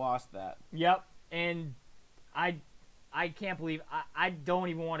lost that. Yep, and I can't believe I don't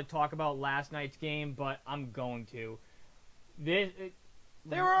even want to talk about last night's game, but I'm going to. They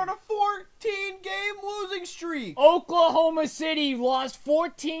were on a 14-game losing streak. Oklahoma City lost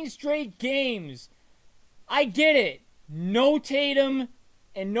 14 straight games. I get it. No Tatum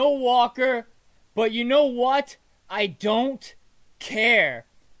and no Walker, but you know what? I don't care.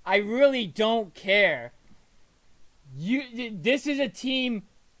 I really don't care. This is a team,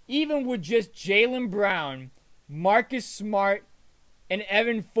 even with just Jaylen Brown, Marcus Smart, and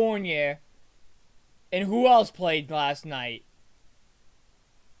Evan Fournier, and who else played last night?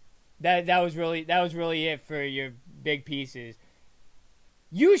 That was really it for your big pieces.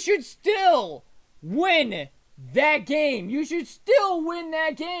 You should still win that game. You should still win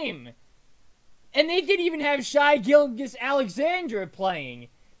that game. And they didn't even have Shai Gilgeous-Alexander playing.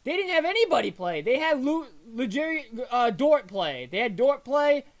 They didn't have anybody play. They had Dort play. They had Dort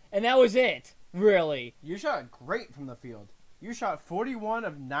play, and that was it, really. You shot great from the field. You shot 41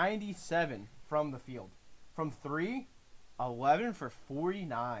 of 97 from the field. From 3, 11 for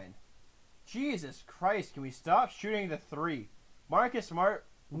 49. Jesus Christ, can we stop shooting the 3? Marcus Smart,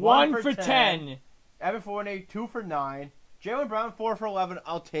 1 for 10. Evan Fournier, 2 for 9. Jaylen Brown, 4 for 11.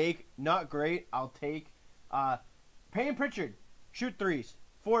 I'll take. Not great. I'll take. Payne Pritchard, shoot 3s.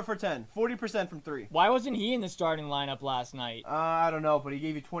 4 for 10. 40% from 3. Why wasn't he in the starting lineup last night? I don't know, but he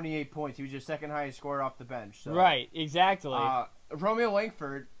gave you 28 points. He was your second highest scorer off the bench. So. Right, exactly. Romeo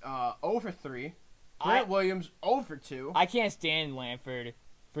Langford, 0 for 3. Grant Williams, 0 for 2. I can't stand Langford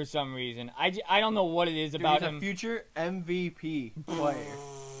for some reason. I don't know what it is about him. He's a future MVP player.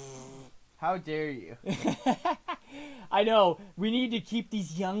 How dare you? I know. We need to keep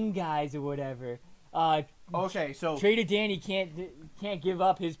these young guys or whatever. Okay, so Trader Danny can't give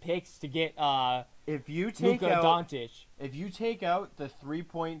up his picks to get if you take Luka out Doncic. If you take out the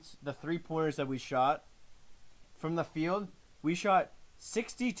 3-pointers that we shot from the field, we shot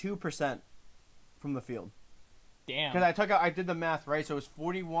 62% from the field. Damn. Because I did the math right, so it was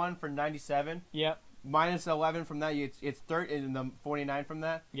 41 for 97. Yep. Minus 11 from that, it's 30, and the 49 from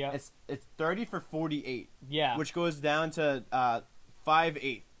that. Yeah. It's 30 for 48. Yeah. Which goes down to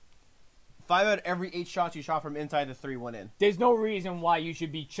 5-8. 5 out of every 8 shots you shot from inside the 3 went in. There's no reason why you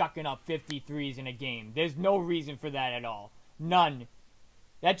should be chucking up 53s in a game. There's no reason for that at all. None.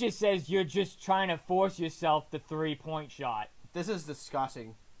 That just says you're just trying to force yourself the 3-point shot. This is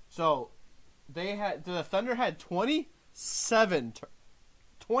disgusting. So, the Thunder had 27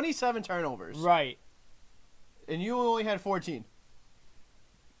 turnovers. Right. And you only had 14.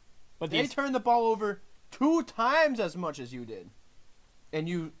 But they turned the ball over 2 times as much as you did. And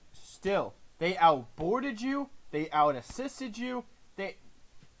you still, they outboarded you. They out-assisted you.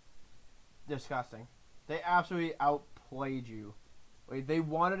 Disgusting. They absolutely outplayed you. They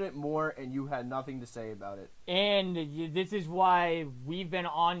wanted it more, and you had nothing to say about it. And this is why we've been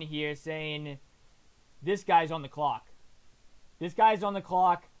on here saying, this guy's on the clock. This guy's on the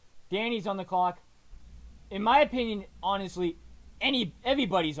clock. Danny's on the clock. In my opinion, honestly,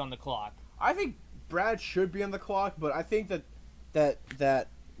 everybody's on the clock. I think Brad should be on the clock, but I think that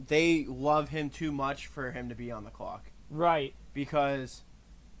they love him too much for him to be on the clock. Right. Because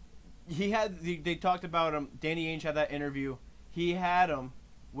they talked about him. Danny Ainge had that interview. He had him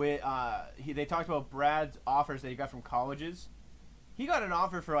with they talked about Brad's offers that he got from colleges. He got an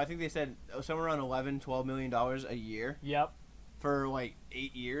offer for, I think they said somewhere around $11-12 million a year. Yep. For like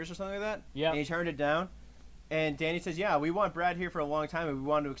 8 years or something like that. Yeah. And he turned it down. And Danny says, "Yeah, we want Brad here for a long time, and we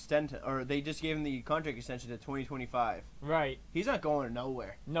want to extend, or they just gave him the contract extension to 2025. Right. He's not going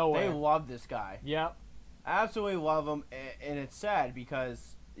nowhere. Nowhere. They love this guy. Yep. Absolutely love him, and it's sad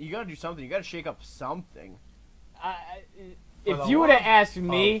because you got to do something. You got to shake up something. If you were to ask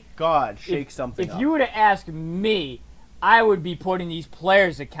me, God, shake something up. If you were to ask me, I would be putting these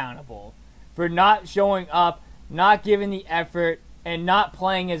players accountable for not showing up, not giving the effort, and not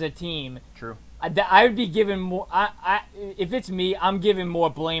playing as a team. True. I would be giving more. If it's me, I'm giving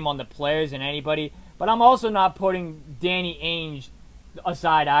more blame on the players than anybody. But I'm also not putting Danny Ainge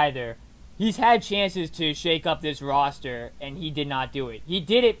aside either. He's had chances to shake up this roster, and he did not do it. He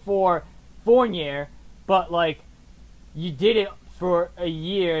did it for Fournier, but like, you did it for a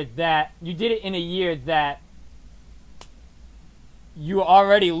year that you did it in a year that you were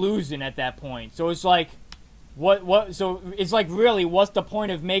already losing at that point. So it's like, what? So it's like, really, what's the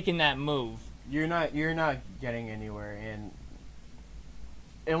point of making that move? You're not getting anywhere, and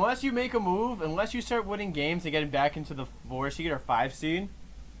unless you make a move, unless you start winning games and getting back into the 4 seed or 5 seed,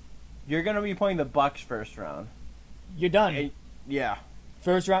 you're gonna be playing the Bucks first round. You're done. And, yeah.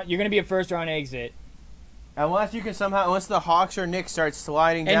 First round. You're gonna be a first round exit. Unless you can somehow, unless the Hawks or Knicks start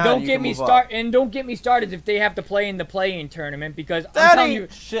sliding And down, don't you get can me move up. don't get me started if they have to play in the play-in tournament, because That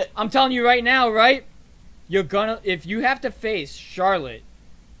ain't shit. I'm telling you right now, right? If you have to face Charlotte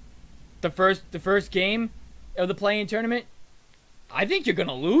the first game of the play-in tournament, I think you're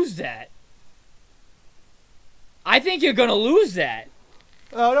gonna lose that.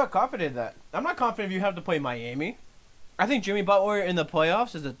 Oh, I'm not confident in that. I'm not confident if you have to play Miami. I think Jimmy Butler in the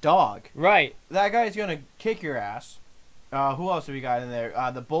playoffs is a dog. Right. That guy's going to kick your ass. Who else do we got in there?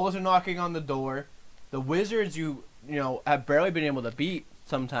 The Bulls are knocking on the door. The Wizards, you know, have barely been able to beat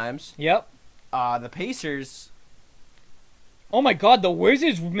sometimes. Yep. The Pacers. Oh my God, the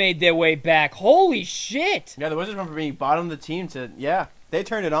Wizards made their way back. Holy shit. Yeah, the Wizards went from being bottom of the team to, yeah, they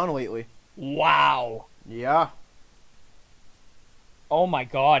turned it on lately. Wow. Yeah. Oh my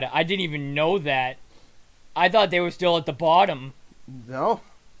God, I didn't even know that. I thought they were still at the bottom. No.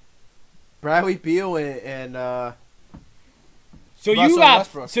 Bradley Beal and So Russell you got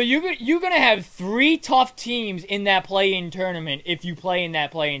Westbrook. so you're gonna have 3 tough teams in that play-in tournament if you play in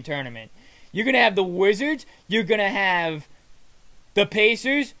that play-in tournament. You're gonna have the Wizards. You're gonna have the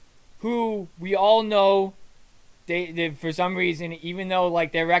Pacers, who we all know they for some reason, even though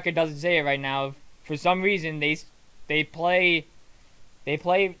like their record doesn't say it right now, for some reason they play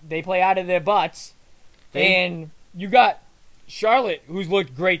out of their butts. And you got Charlotte, who's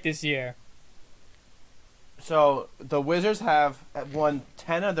looked great this year. So the Wizards have won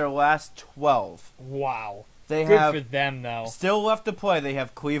 10 of their last 12. Wow. They Good have for them, though. still left to play. They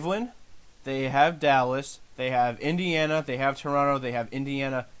have Cleveland, they have Dallas, they have Indiana, they have Toronto, they have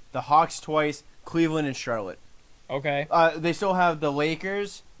Indiana, the Hawks twice, Cleveland, and Charlotte. Okay. They still have the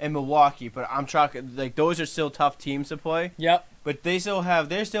Lakers and Milwaukee, but I'm talking like those are still tough teams to play. Yep. But they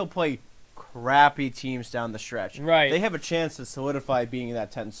still play crappy teams down the stretch. Right. They have a chance to solidify being in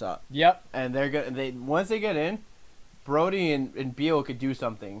that 10 spot. Yep. And once they get in, Brody and Beal could do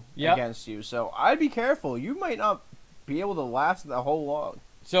something against you. So I'd be careful. You might not be able to last the whole long.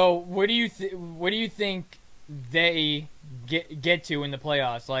 So what do you think they get to in the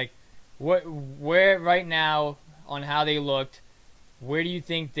playoffs? Like, where right now on how they looked, where do you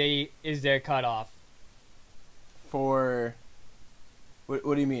think is their cutoff? For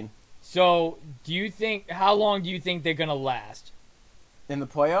what do you mean? So how long do you think they're gonna last In the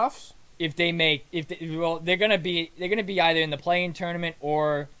playoffs? they're gonna be either in the play-in tournament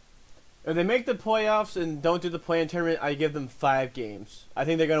or If they make the playoffs and don't do the play-in tournament, I give them 5 games. I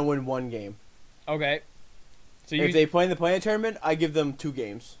think they're gonna win 1 game. okay. So If they play in the play-in tournament, I give them 2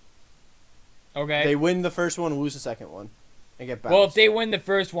 games. okay. They win the first one, lose the second one, and get bounced. Well, if they win the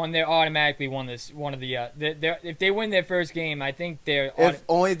first one, they're automatically if they win their first game, I think they're if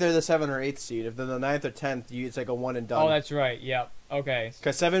only they're the 7th or 8th seed. If they're the 9th or 10th, it's like a one and done. Oh, that's right. Yep. Okay.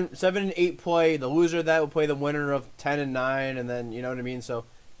 Because 7 and 8 play, the loser of that will play the winner of 10 and 9, and then you know what I mean. So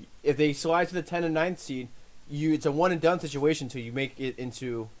if they slide to the 10 and 9th seed, it's a one and done situation until you make it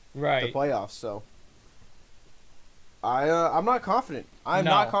into the playoffs. So I'm not confident. I'm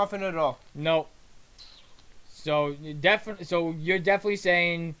not confident at all. No. So you're definitely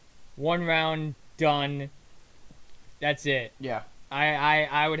saying 1 round done. That's it. Yeah.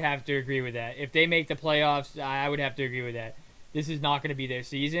 I would have to agree with that. If they make the playoffs, I would have to agree with that. This is not going to be their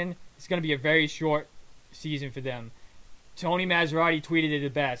season. It's going to be a very short season for them. Tony Maserati tweeted it the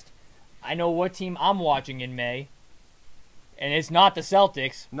best. I know what team I'm watching in May, and it's not the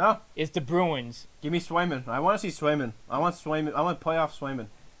Celtics. No. It's the Bruins. Give me Swayman. I want to see Swayman. I want playoff Swayman.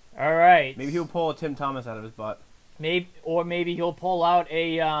 All right. Maybe he'll pull a Tim Thomas out of his butt. Maybe he'll pull out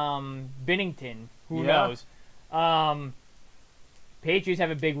a Binnington. Who knows? Patriots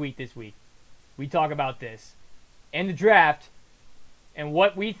have a big week this week. We talk about this. And the draft and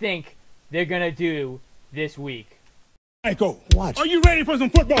what we think they're going to do this week. Michael, what? Are you ready for some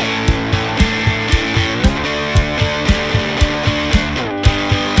football? I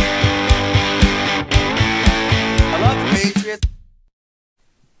love the Patriots.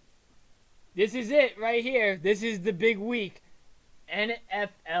 This is it right here. This is the big week.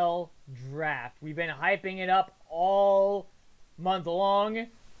 NFL draft. We've been hyping it up all month long.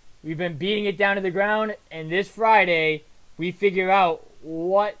 We've been beating it down to the ground. And this Friday, we figure out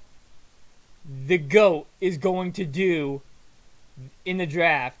what the GOAT is going to do in the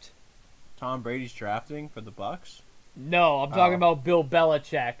draft. Tom Brady's drafting for the Bucks? No, I'm talking about Bill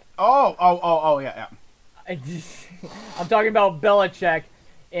Belichick. Yeah. I'm talking about Belichick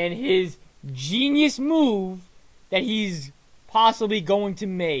and his genius move that he's possibly going to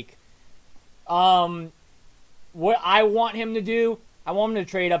make. What I want him to do, I want him to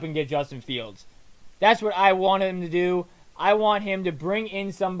trade up and get Justin Fields. That's what I want him to do. I want him to bring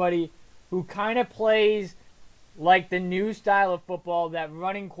in somebody who kind of plays like the new style of football, that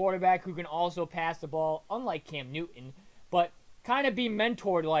running quarterback who can also pass the ball, unlike Cam Newton, but kind of be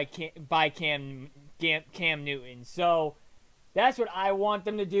mentored by Cam Newton. So that's what I want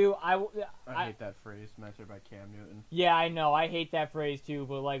them to do. I hate that phrase, mentored by Cam Newton. Yeah, I know. I hate that phrase too,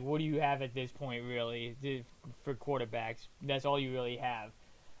 but like, what do you have at this point, really, for quarterbacks? That's all you really have.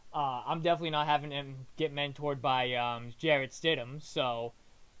 I'm definitely not having him get mentored by Jarrett Stidham. So,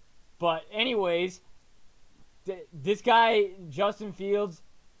 but anyways, this guy Justin Fields,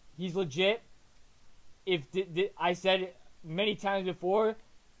 he's legit. If I said it many times before,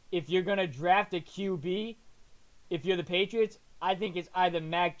 if you're gonna draft a QB, if you're the Patriots, I think it's either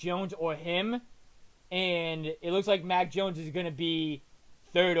Mac Jones or him, and it looks like Mac Jones is gonna be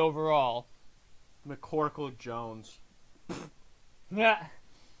 3rd overall. McCorkle Jones. Yeah.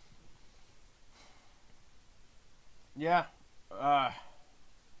 Yeah.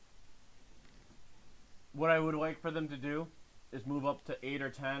 What I would like for them to do is move up to 8 or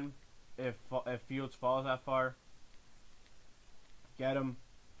 10 if Fields falls that far. Get him.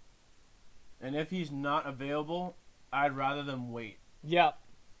 And if he's not available, I'd rather them wait. Yep.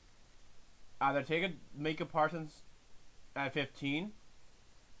 Either make a Parsons at 15,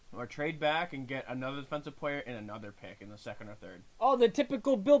 or trade back and get another defensive player and another pick in the 2nd or 3rd. Oh, the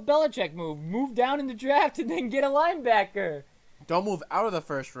typical Bill Belichick move. Move down in the draft and then get a linebacker. Don't move out of the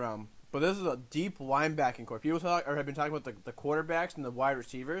 1st round. But this is a deep linebacking core. People have been talking about the quarterbacks and the wide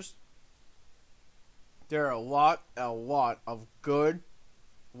receivers. There are a lot of good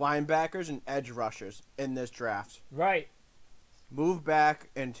linebackers and edge rushers in this draft. Right. Move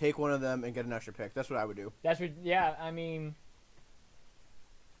back and take one of them and get an extra pick. That's what I would do. Yeah, I mean,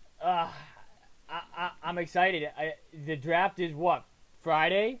 I'm excited. The draft is what?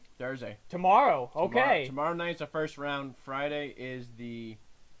 Friday? Thursday. Tomorrow. Okay. Tomorrow night's the 1st round. Friday is the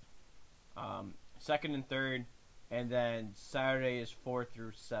 2nd and 3rd, and then Saturday is 4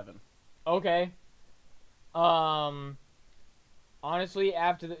 through 7. Okay. Honestly,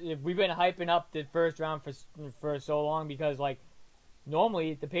 we've been hyping up the 1st round for so long because, like,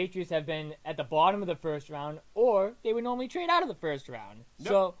 normally the Patriots have been at the bottom of the 1st round, or they would normally trade out of the 1st round. Yep.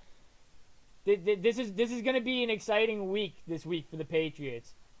 So this is going to be an exciting week this week for the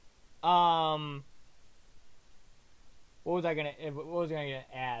Patriots. What was I gonna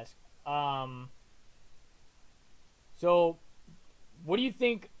ask? So, what do you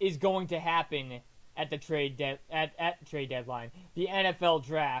think is going to happen at the trade deadline, the NFL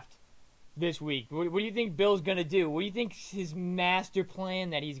draft this week? What do you think Bill's gonna do? What do you think his master plan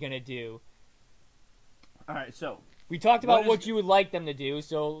that he's gonna do? All right, so we talked about what you would like them to do.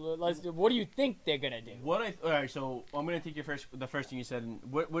 So what do you think they're gonna do? All right, so I'm gonna take the first thing you said. And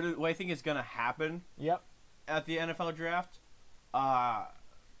what I think is gonna happen? Yep. At the NFL draft,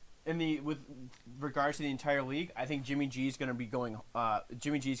 with regards to the entire league, I think Jimmy G is gonna be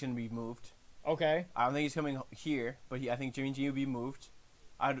moved. Okay. I don't think he's coming here, but I think Jimmy G will be moved.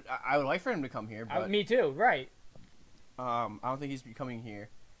 I would like for him to come here, but me too. Right. I don't think he's coming here.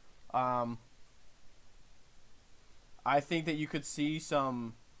 I think that you could see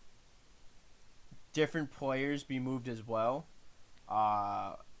some different players be moved as well.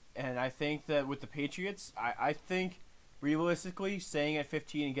 And I think that with the Patriots, I think realistically staying at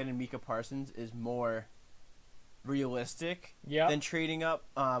 15 and getting Micah Parsons is more realistic than trading up.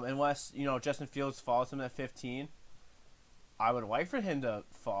 Unless, Justin Fields falls him at 15. I would like for him to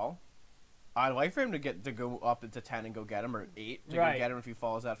fall. I'd like for him to go up to 10 and go get him, or 8 to go get him if he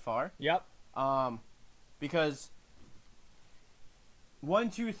falls that far. Yep. Because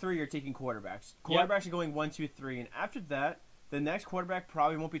 1, 2, 3 are taking quarterbacks. Quarterbacks are going 1, 2, 3, and after that, the next quarterback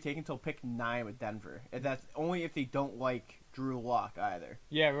probably won't be taken until pick 9 with Denver. And that's only if they don't like Drew Lock either.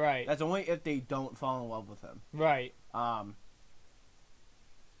 Yeah, right. That's only if they don't fall in love with him. Right. But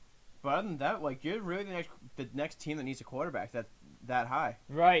other than that, like, you're really the next team that needs a quarterback that high.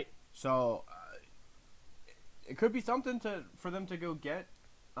 Right. So it could be something for them to go get.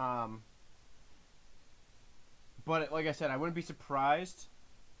 But like I said, I wouldn't be surprised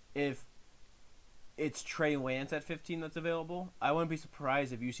if it's Trey Lance at 15 that's available. I wouldn't be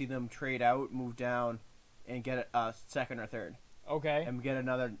surprised if you see them trade out, move down, and get a 2nd or 3rd. Okay. And get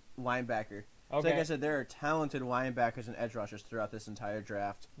another linebacker. Okay. So like I said, there are talented linebackers and edge rushers throughout this entire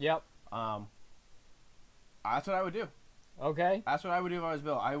draft. Yep. That's what I would do. Okay. That's what I would do if I was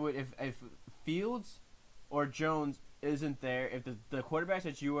Bill. I would if Fields or Jones isn't there, if the quarterbacks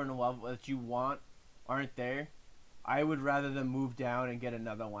that you are in love with, that you want aren't there, I would rather them move down and get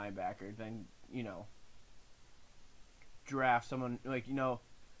another linebacker than, draft someone like,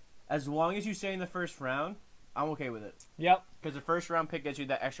 as long as you stay in the 1st round, I'm okay with it. Yep. Because the first round pick gets you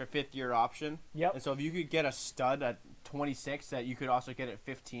that extra 5th-year option. Yep. And so if you could get a stud at 26 that you could also get at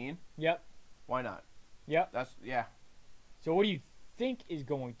 15, Yep. why not? Yep. Yeah. So what do you think is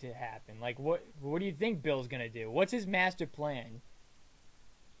going to happen? Like, what do you think Bill's going to do? What's his master plan?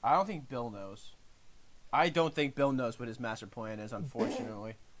 I don't think Bill knows. I don't think Bill knows what his master plan is,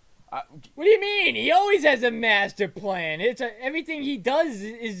 unfortunately. What do you mean? He always has a master plan. Everything he does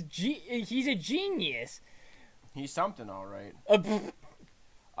is he's a genius. He's something, all right.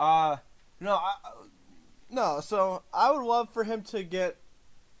 No, so I would love for him to get,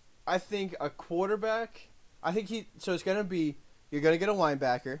 I think, a quarterback. I think it's going to be, you're going to get a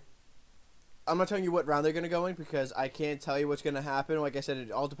linebacker. I'm not telling you what round they're going to go in because I can't tell you what's going to happen. Like I said,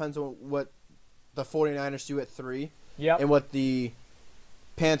 it all depends on what the 49ers do at 3. Yep. And what the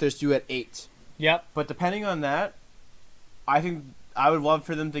Panthers do at 8. Yep. But depending on that, I think I would love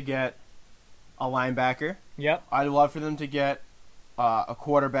for them to get a linebacker. Yep. I'd love for them to get a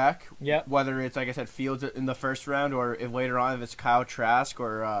quarterback. Yep. Whether it's, like I said, Fields in the first round or if later on if it's Kyle Trask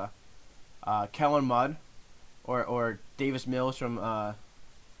or Kellen Mudd or Davis Mills from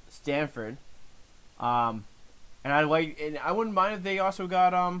Stanford. And I wouldn't mind if they also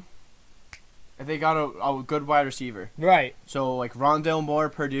got a good wide receiver. Right. So like Rondale Moore,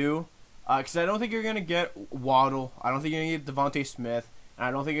 Purdue. Because I don't think you're gonna get Waddle. I don't think you're gonna get Devontae Smith. And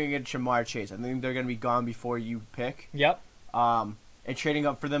I don't think you're gonna get Shamar Chase. I think they're gonna be gone before you pick. Yep. And trading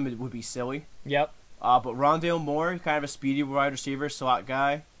up for them it would be silly. Yep. But Rondale Moore, kind of a speedy wide receiver, slot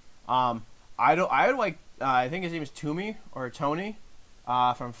guy. I would like. I think his name is Toomey or Tony,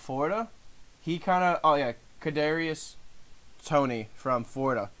 from Florida. He kind of. Oh yeah, Kadarius Toney from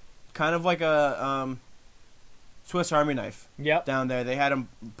Florida. Kind of like a Swiss Army knife. Yep. Down there, they had him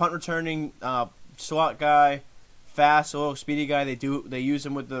punt returning, slot guy, fast, a little speedy guy. They use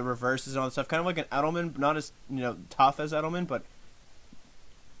him with the reverses and all that stuff. Kind of like an Edelman, not as tough as Edelman, but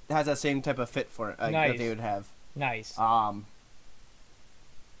has that same type of fit for it Nice. that they would have. Nice.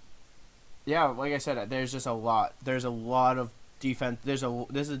 Yeah, like I said, there's just a lot. There's a lot of defense. There's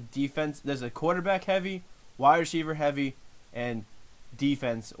a quarterback heavy, wide receiver heavy, and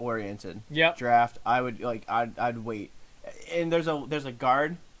defense oriented. Yep. Draft. I'd wait. And there's a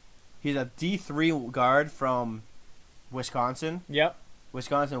guard. He's a D3 guard from Wisconsin. Yep.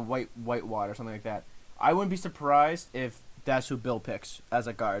 Wisconsin Whitewater, something like that. I wouldn't be surprised if that's who Bill picks as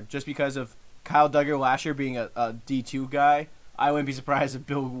a guard, just because of Kyle Duggar last year being a D2 guy. I wouldn't be surprised if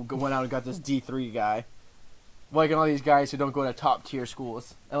Bill went out and got this D3 guy. Like all these guys who don't go to top tier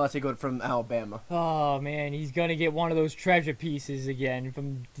schools unless they go from Alabama. Oh man, he's gonna get one of those treasure pieces again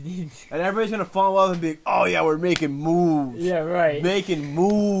from. And everybody's gonna fall in love and be like, "Oh yeah, we're making moves." Yeah, right. Making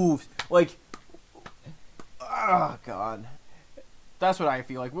moves. Like, oh god, that's what I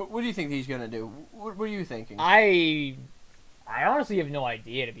feel like. What do you think he's gonna do? What are you thinking? I honestly have no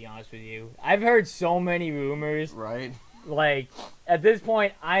idea, to be honest with you. I've heard so many rumors. Right. Like at this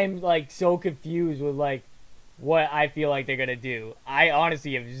point, I'm like so confused with like what I feel like they're gonna do. I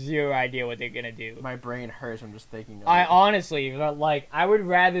honestly have zero idea what they're gonna do. My brain hurts. I'm just thinking. I honestly like.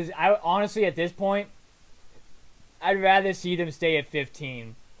 I honestly at this point, I'd rather see them stay at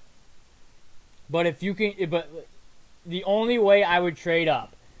 15. But if you can, the only way I would trade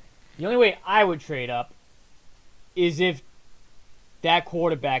up, is if that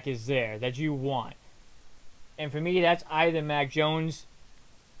quarterback is there that you want. And for me, that's either Mac Jones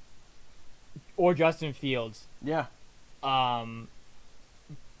or Justin Fields. Yeah.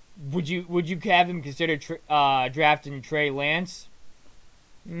 Would you have him consider drafting Trey Lance?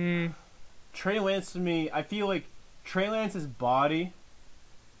 Trey Lance to me, I feel like Trey Lance's body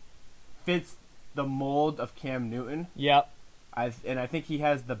fits the mold of Cam Newton. Yep. I think he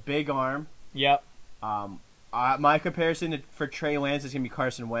has the big arm. Yep. My comparison for Trey Lance is gonna be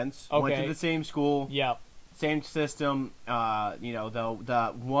Carson Wentz. Okay. Went to the same school. Yep. Same system. The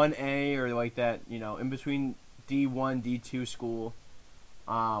 1A or like that. In between D1, D2 school.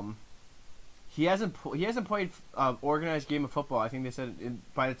 He hasn't played organized game of football. I think they said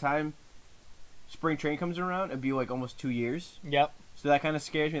by the time spring training comes around, it'd be like almost 2 years. Yep. So that kind of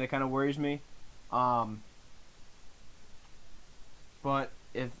scares me. That kind of worries me. But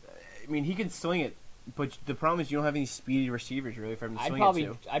he can sling it. But the problem is you don't have any speedy receivers really for him to swing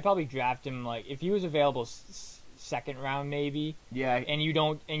it to. I'd probably draft him like if he was available second round maybe. Yeah. And you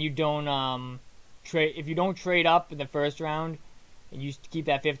don't trade if you don't trade up in the first round and you keep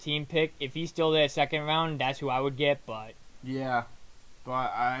that 15 pick. If he's still there second round, that's who I would get. But yeah,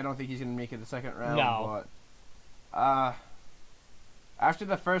 but I don't think he's gonna make it the second round. No. But after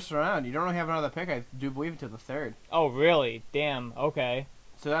the first round, you don't really have another pick. I do believe until the third. Oh really? Damn. Okay.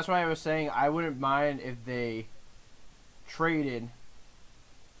 So that's why I was saying I wouldn't mind if they traded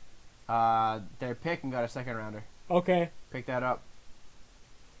their pick and got a second rounder. Okay. Pick that up.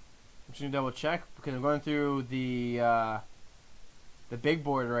 I'm just gonna double check because I'm going through the big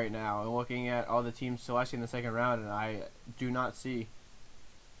board right now and looking at all the teams selecting in the second round, and I do not see.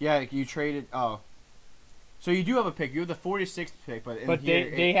 Yeah, you traded. Oh, so you do have a pick. You have the 46th pick, but here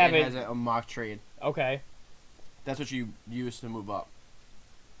they have it has a mock trade. Okay. That's what you use to move up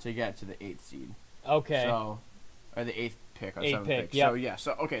to get to the 8th seed. Okay. So, or the 8th pick or 7th pick. Yep. So yeah.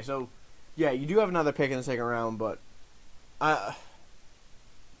 So okay. So yeah, you do have another pick in the second round, but I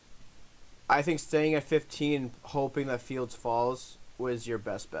think staying at 15, hoping that Fields falls, was your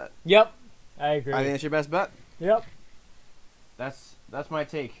best bet. Yep. I agree. I think that's your best bet. Yep. That's my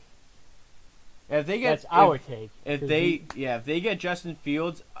take. If they get our take. If they get Justin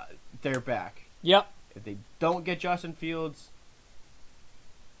Fields, they're back. Yep. If they don't get Justin Fields,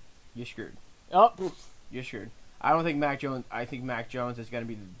 you're screwed. Oh. You're screwed. I don't think Mac Jones. I think Mac Jones is going to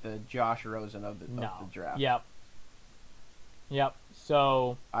be the Josh Rosen of the draft. Yep. Yep.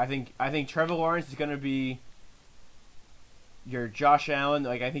 So I think Trevor Lawrence is going to be your Josh Allen.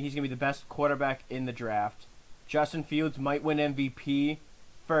 Like, I think he's going to be the best quarterback in the draft. Justin Fields might win MVP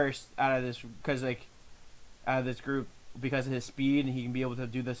first out of this group because of his speed, and he can be able to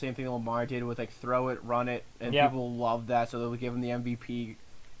do the same thing Lamar did with throw it, run it, and people love that, so they'll give him the MVP.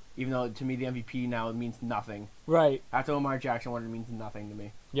 Even though to me the MVP now means nothing. Right. After Lamar Jackson won, it means nothing to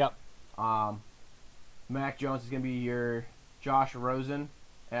me. Yep. Mac Jones is going to be your Josh Rosen,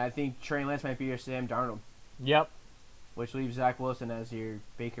 and I think Trey Lance might be your Sam Darnold. Yep. Which leaves Zach Wilson as your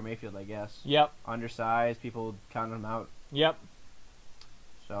Baker Mayfield, I guess. Yep. Undersized, people counting him out. Yep.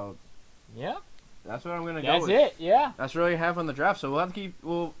 So. Yep. That's what I'm gonna go with. That's it. Yeah. That's really have on the draft. So we'll have to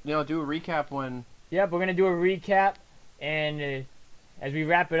do a recap when. Yep, we're gonna do a recap, and as we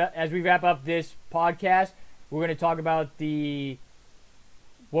wrap up this podcast, we're gonna talk about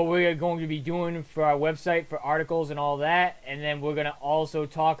what we're going to be doing for our website for articles and all that, and then we're gonna also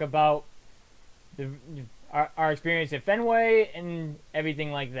talk about our experience at Fenway and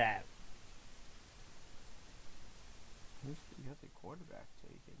everything like that. You got the quarterback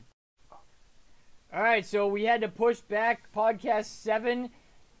taken. All right, so we had to push back podcast 7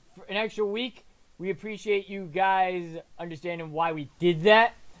 for an extra week. We appreciate you guys understanding why we did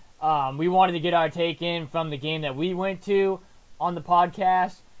that. We wanted to get our take in from the game that we went to on the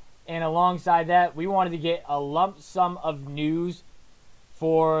podcast, and alongside that, we wanted to get a lump sum of news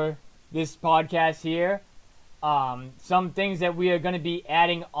for this podcast here. Some things that we are going to be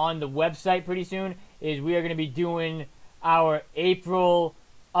adding on the website pretty soon is we are going to be doing our April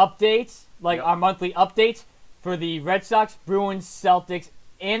updates, our monthly updates for the Red Sox, Bruins, Celtics,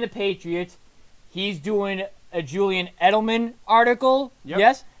 and the Patriots. He's doing a Julian Edelman article,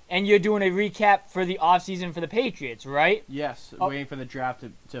 yes? And you're doing a recap for the offseason for the Patriots, right? Yes, waiting for the draft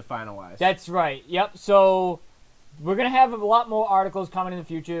to finalize. That's right, yep. So we're going to have a lot more articles coming in the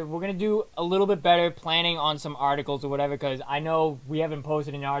future. We're going to do a little bit better planning on some articles or whatever, because I know we haven't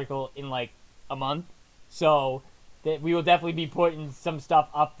posted an article in a month. So that we will definitely be putting some stuff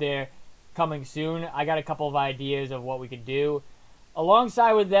up there coming soon. I got a couple of ideas of what we could do.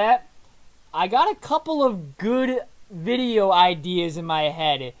 Alongside with that, I got a couple of good video ideas in my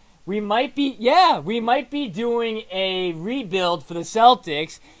head. We might be doing a rebuild for the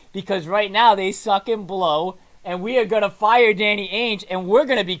Celtics because right now they suck and blow, and we are going to fire Danny Ainge, and we're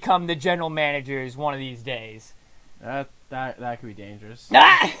going to become the general managers one of these days. That could be dangerous.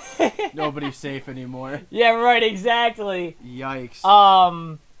 Nobody's safe anymore. Yeah, right, exactly.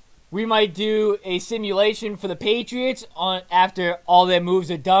 Yikes. We might do a simulation for the Patriots after all their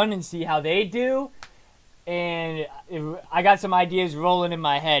moves are done and see how they do. And I got some ideas rolling in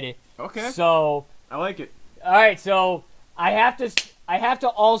my head. Okay. So I like it. All right, so I have to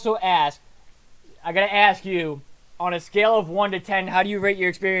also ask. I gotta ask you, on a scale of 1 to 10, how do you rate your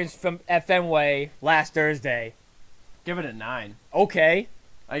experience at Fenway last Thursday? Give it a 9. Okay.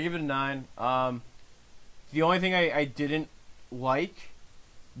 I give it a 9. The only thing I didn't like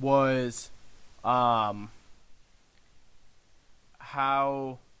was how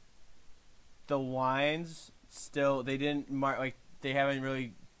the lines they didn't mark, they haven't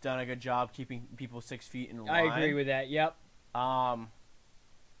really done a good job keeping people 6 feet in line. I agree with that. Yep. And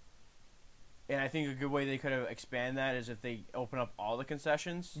I think a good way they could have expanded that is if they open up all the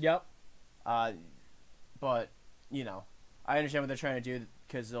concessions. Yep. But I understand what they're trying to do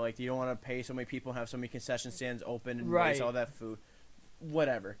because you don't want to pay so many people and have so many concession stands open and waste all that food.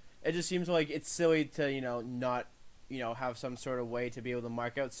 Whatever. It just seems like it's silly to not have some sort of way to be able to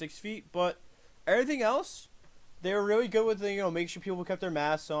mark out 6 feet. But everything else, they were really good with making sure people kept their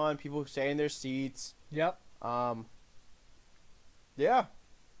masks on, people stay in their seats. Yep. Yeah,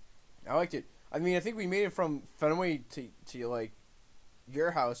 I liked it. I mean, I think we made it from Fenway to like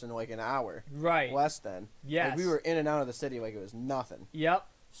your house in like an hour. Right. Less than. Yes. Like, we were in and out of the city like it was nothing. Yep.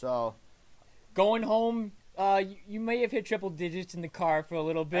 So, going home, you may have hit triple digits in the car for a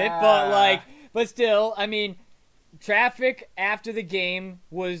little bit, but still, I mean, traffic after the game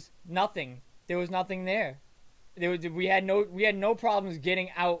was nothing. There was nothing there. We had no problems getting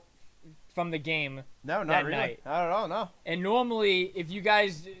out from the game. No, not that really. night. Not at all. No. And normally, if you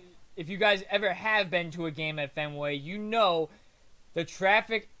guys ever have been to a game at Fenway, you know the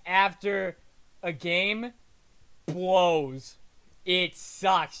traffic after a game blows. It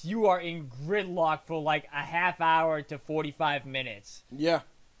sucks. You are in gridlock for like a half hour to 45 minutes. Yeah.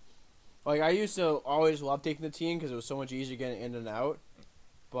 Like, I used to always love taking the team because it was so much easier getting in and out.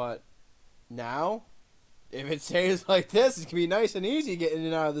 But now, if it stays like this, it's going to be nice and easy getting in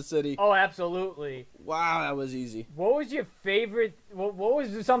and out of the city. Oh, absolutely. Wow, that was easy. What was your favorite? What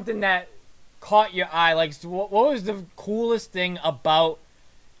was something that caught your eye? Like, what was the coolest thing about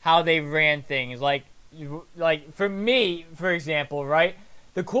how they ran things? Like for me, for example, right?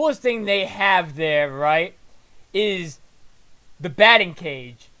 The coolest thing they have there, right, is the batting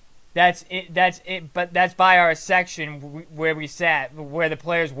cage. That's it. But that's by our section where we sat, where the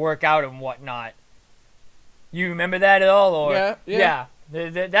players work out and whatnot. You remember that at all? Or yeah.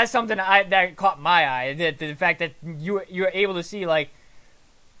 That's something that caught my eye. The fact that you're able to see like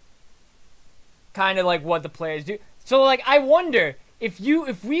kind of like what the players do. So like I wonder if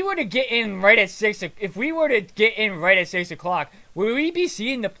we were to get in right at 6 o'clock, would we be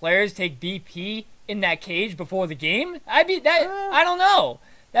seeing the players take BP in that cage before the game? I don't know.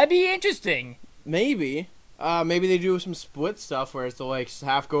 That'd be interesting. Maybe. Maybe they do some split stuff where it's like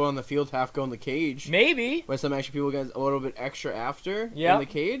half go on the field, half go in the cage. Maybe. Where some extra people get a little bit extra after in Yep. the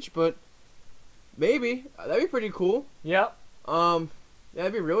cage, but maybe. That'd be pretty cool. Yep.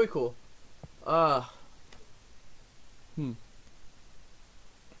 That'd be really cool.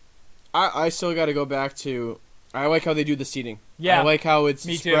 I still got to go back to. I like how they do the seating. Yeah. I like how it's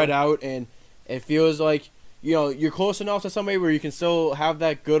Me too. spread out and it feels like you're close enough to somebody where you can still have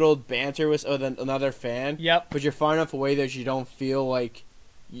that good old banter with another fan. Yep. But you're far enough away that you don't feel like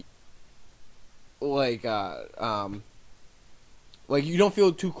you don't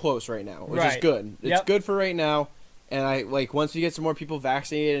feel too close right now, which is Right. good. It's Yep. good for right now. And I like once we get some more people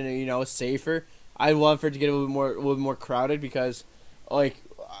vaccinated and safer, I love for it to get a little bit more crowded because like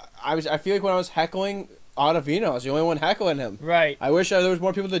I feel like when I was heckling Ottavino, I was the only one heckling him. Right. I wish there was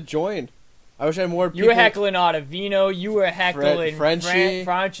more people that joined. I wish I had more people. You were heckling Ottavino. You were heckling Franchi.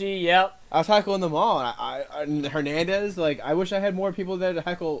 Yep. I was heckling them all. And Hernandez, like, I wish I had more people there to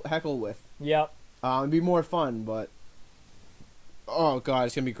heckle with. Yep. It'd be more fun, but oh god,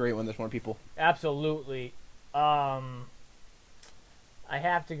 it's gonna be great when there's more people. Absolutely. I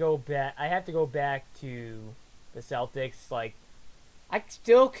have to go back. To the Celtics. Like, I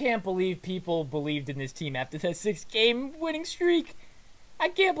still can't believe people believed in this team after that 6-game winning streak. I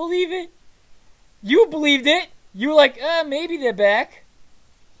can't believe it. You believed it. You were like, maybe they're back.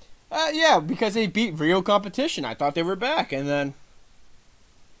 Yeah, because they beat real competition. I thought they were back, and then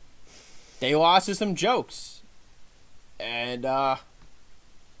they lost to some jokes. And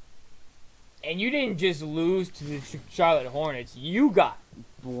you didn't just lose to the Charlotte Hornets. You got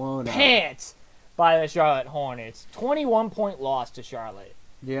blown out. pants by the Charlotte Hornets. 21-point loss to Charlotte.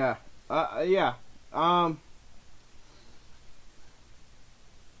 Yeah. Yeah.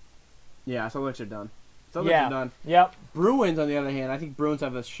 Yeah, Celtics are done. Celtics are done. Yep. Bruins, on the other hand, I think Bruins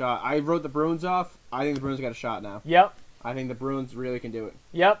have a shot. I wrote the Bruins off. I think the Bruins got a shot now. Yep. I think the Bruins really can do it.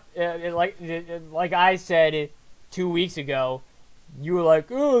 Yep. Like I said 2 weeks ago, you were like,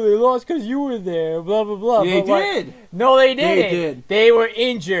 oh, they lost because you were there, blah, blah, blah. They but did. No, they didn't. They did. They were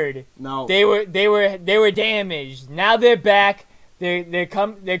injured. No. They were damaged. Now they're back. They're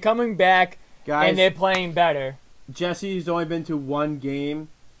coming back, Guys, and they're playing better. Jesse's only been to one game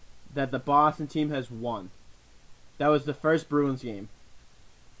that the Boston team has won. That was the first Bruins game.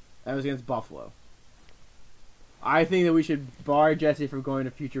 That was against Buffalo. I think that we should bar Jesse from going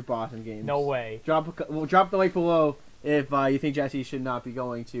to future Boston games. No way. Drop the link below if you think Jesse should not be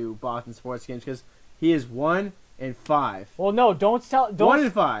going to Boston sports games because he is 1-5. Well, no, don't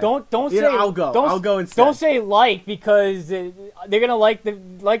 1-5. Don't You say know, I'll go. I'll go instead. Don't say because they're gonna like the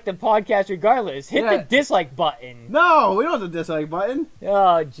podcast regardless. Hit the dislike button. No, we don't want the dislike button.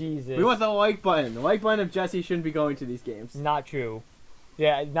 Oh Jesus. We want the like button. The like button if Jesse shouldn't be going to these games. Not true.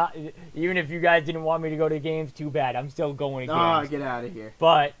 Yeah, not even if you guys didn't want me to go to games, too bad. I'm still going to games. Oh, get out of here.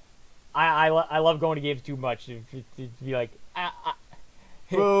 But I love going to games too much to be like,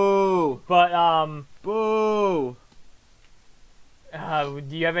 Boo. But Boo.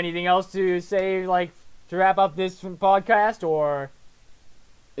 do you have anything else to say, like, to wrap up this podcast, or?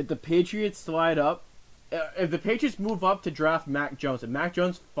 If the Patriots slide up, if the Patriots move up to draft Mac Jones, if Mac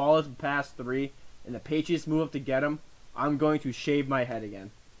Jones falls past 3, and the Patriots move up to get him, I'm going to shave my head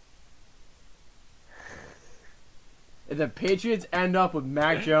again. If the Patriots end up with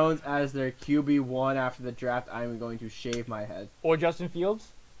Mac Jones as their QB1 after the draft, I'm going to shave my head. Or Justin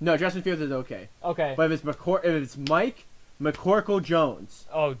Fields? No, Justin Fields is okay. Okay. But if it's Mike McCorkle Jones,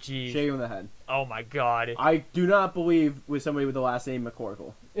 oh geez, shave him the head. Oh my God. I do not believe with somebody with the last name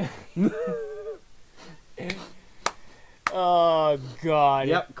McCorkle. Oh God.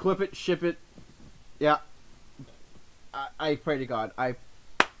 Yep, clip it, ship it. Yeah. I pray to God. I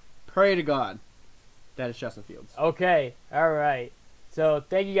pray to God that it's Justin Fields. Okay. All right. So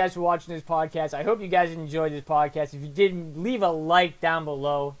thank you guys for watching this podcast. I hope you guys enjoyed this podcast. If you did, leave a like down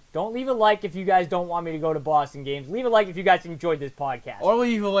below. Don't leave a like if you guys don't want me to go to Boston games. Leave a like if you guys enjoyed this podcast. Or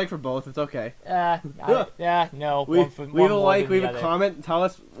leave a like for both. It's okay. No. Leave a like, leave a comment, and tell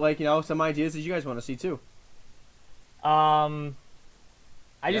us, like, you know, some ideas that you guys want to see too. I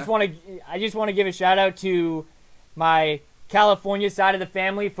just want to give a shout out to my California side of the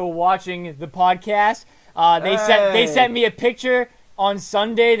family for watching the podcast. They sent me a picture on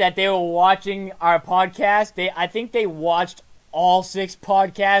Sunday that they were watching our podcast. I think they watched all 6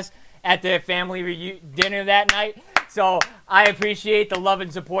 podcasts at their family dinner that night. So I appreciate the love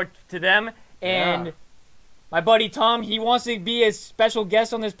and support to them. And my buddy Tom, he wants to be a special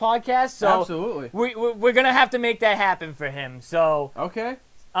guest on this podcast. So absolutely, we're gonna have to make that happen for him. So okay.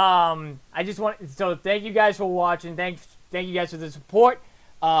 So thank you guys for watching. Thank you guys for the support.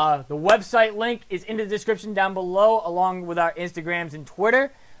 The website link is in the description down below, along with our Instagrams and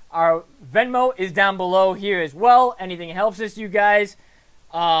Twitter. Our Venmo is down below here as well. Anything helps us, you guys.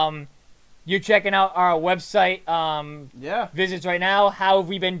 You're checking out our website visits right now. How have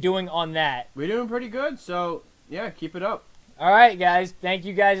we been doing on that? We're doing pretty good, so yeah, keep it up. All right, guys. Thank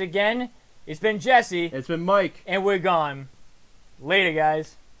you guys again. It's been Jesse. It's been Mike. And we're gone. Later,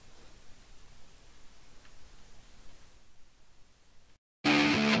 guys.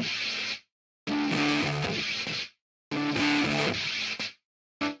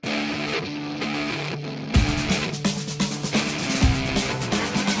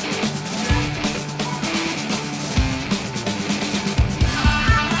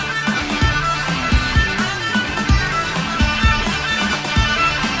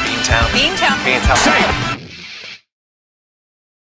 Beantown. Beantown. Beantown.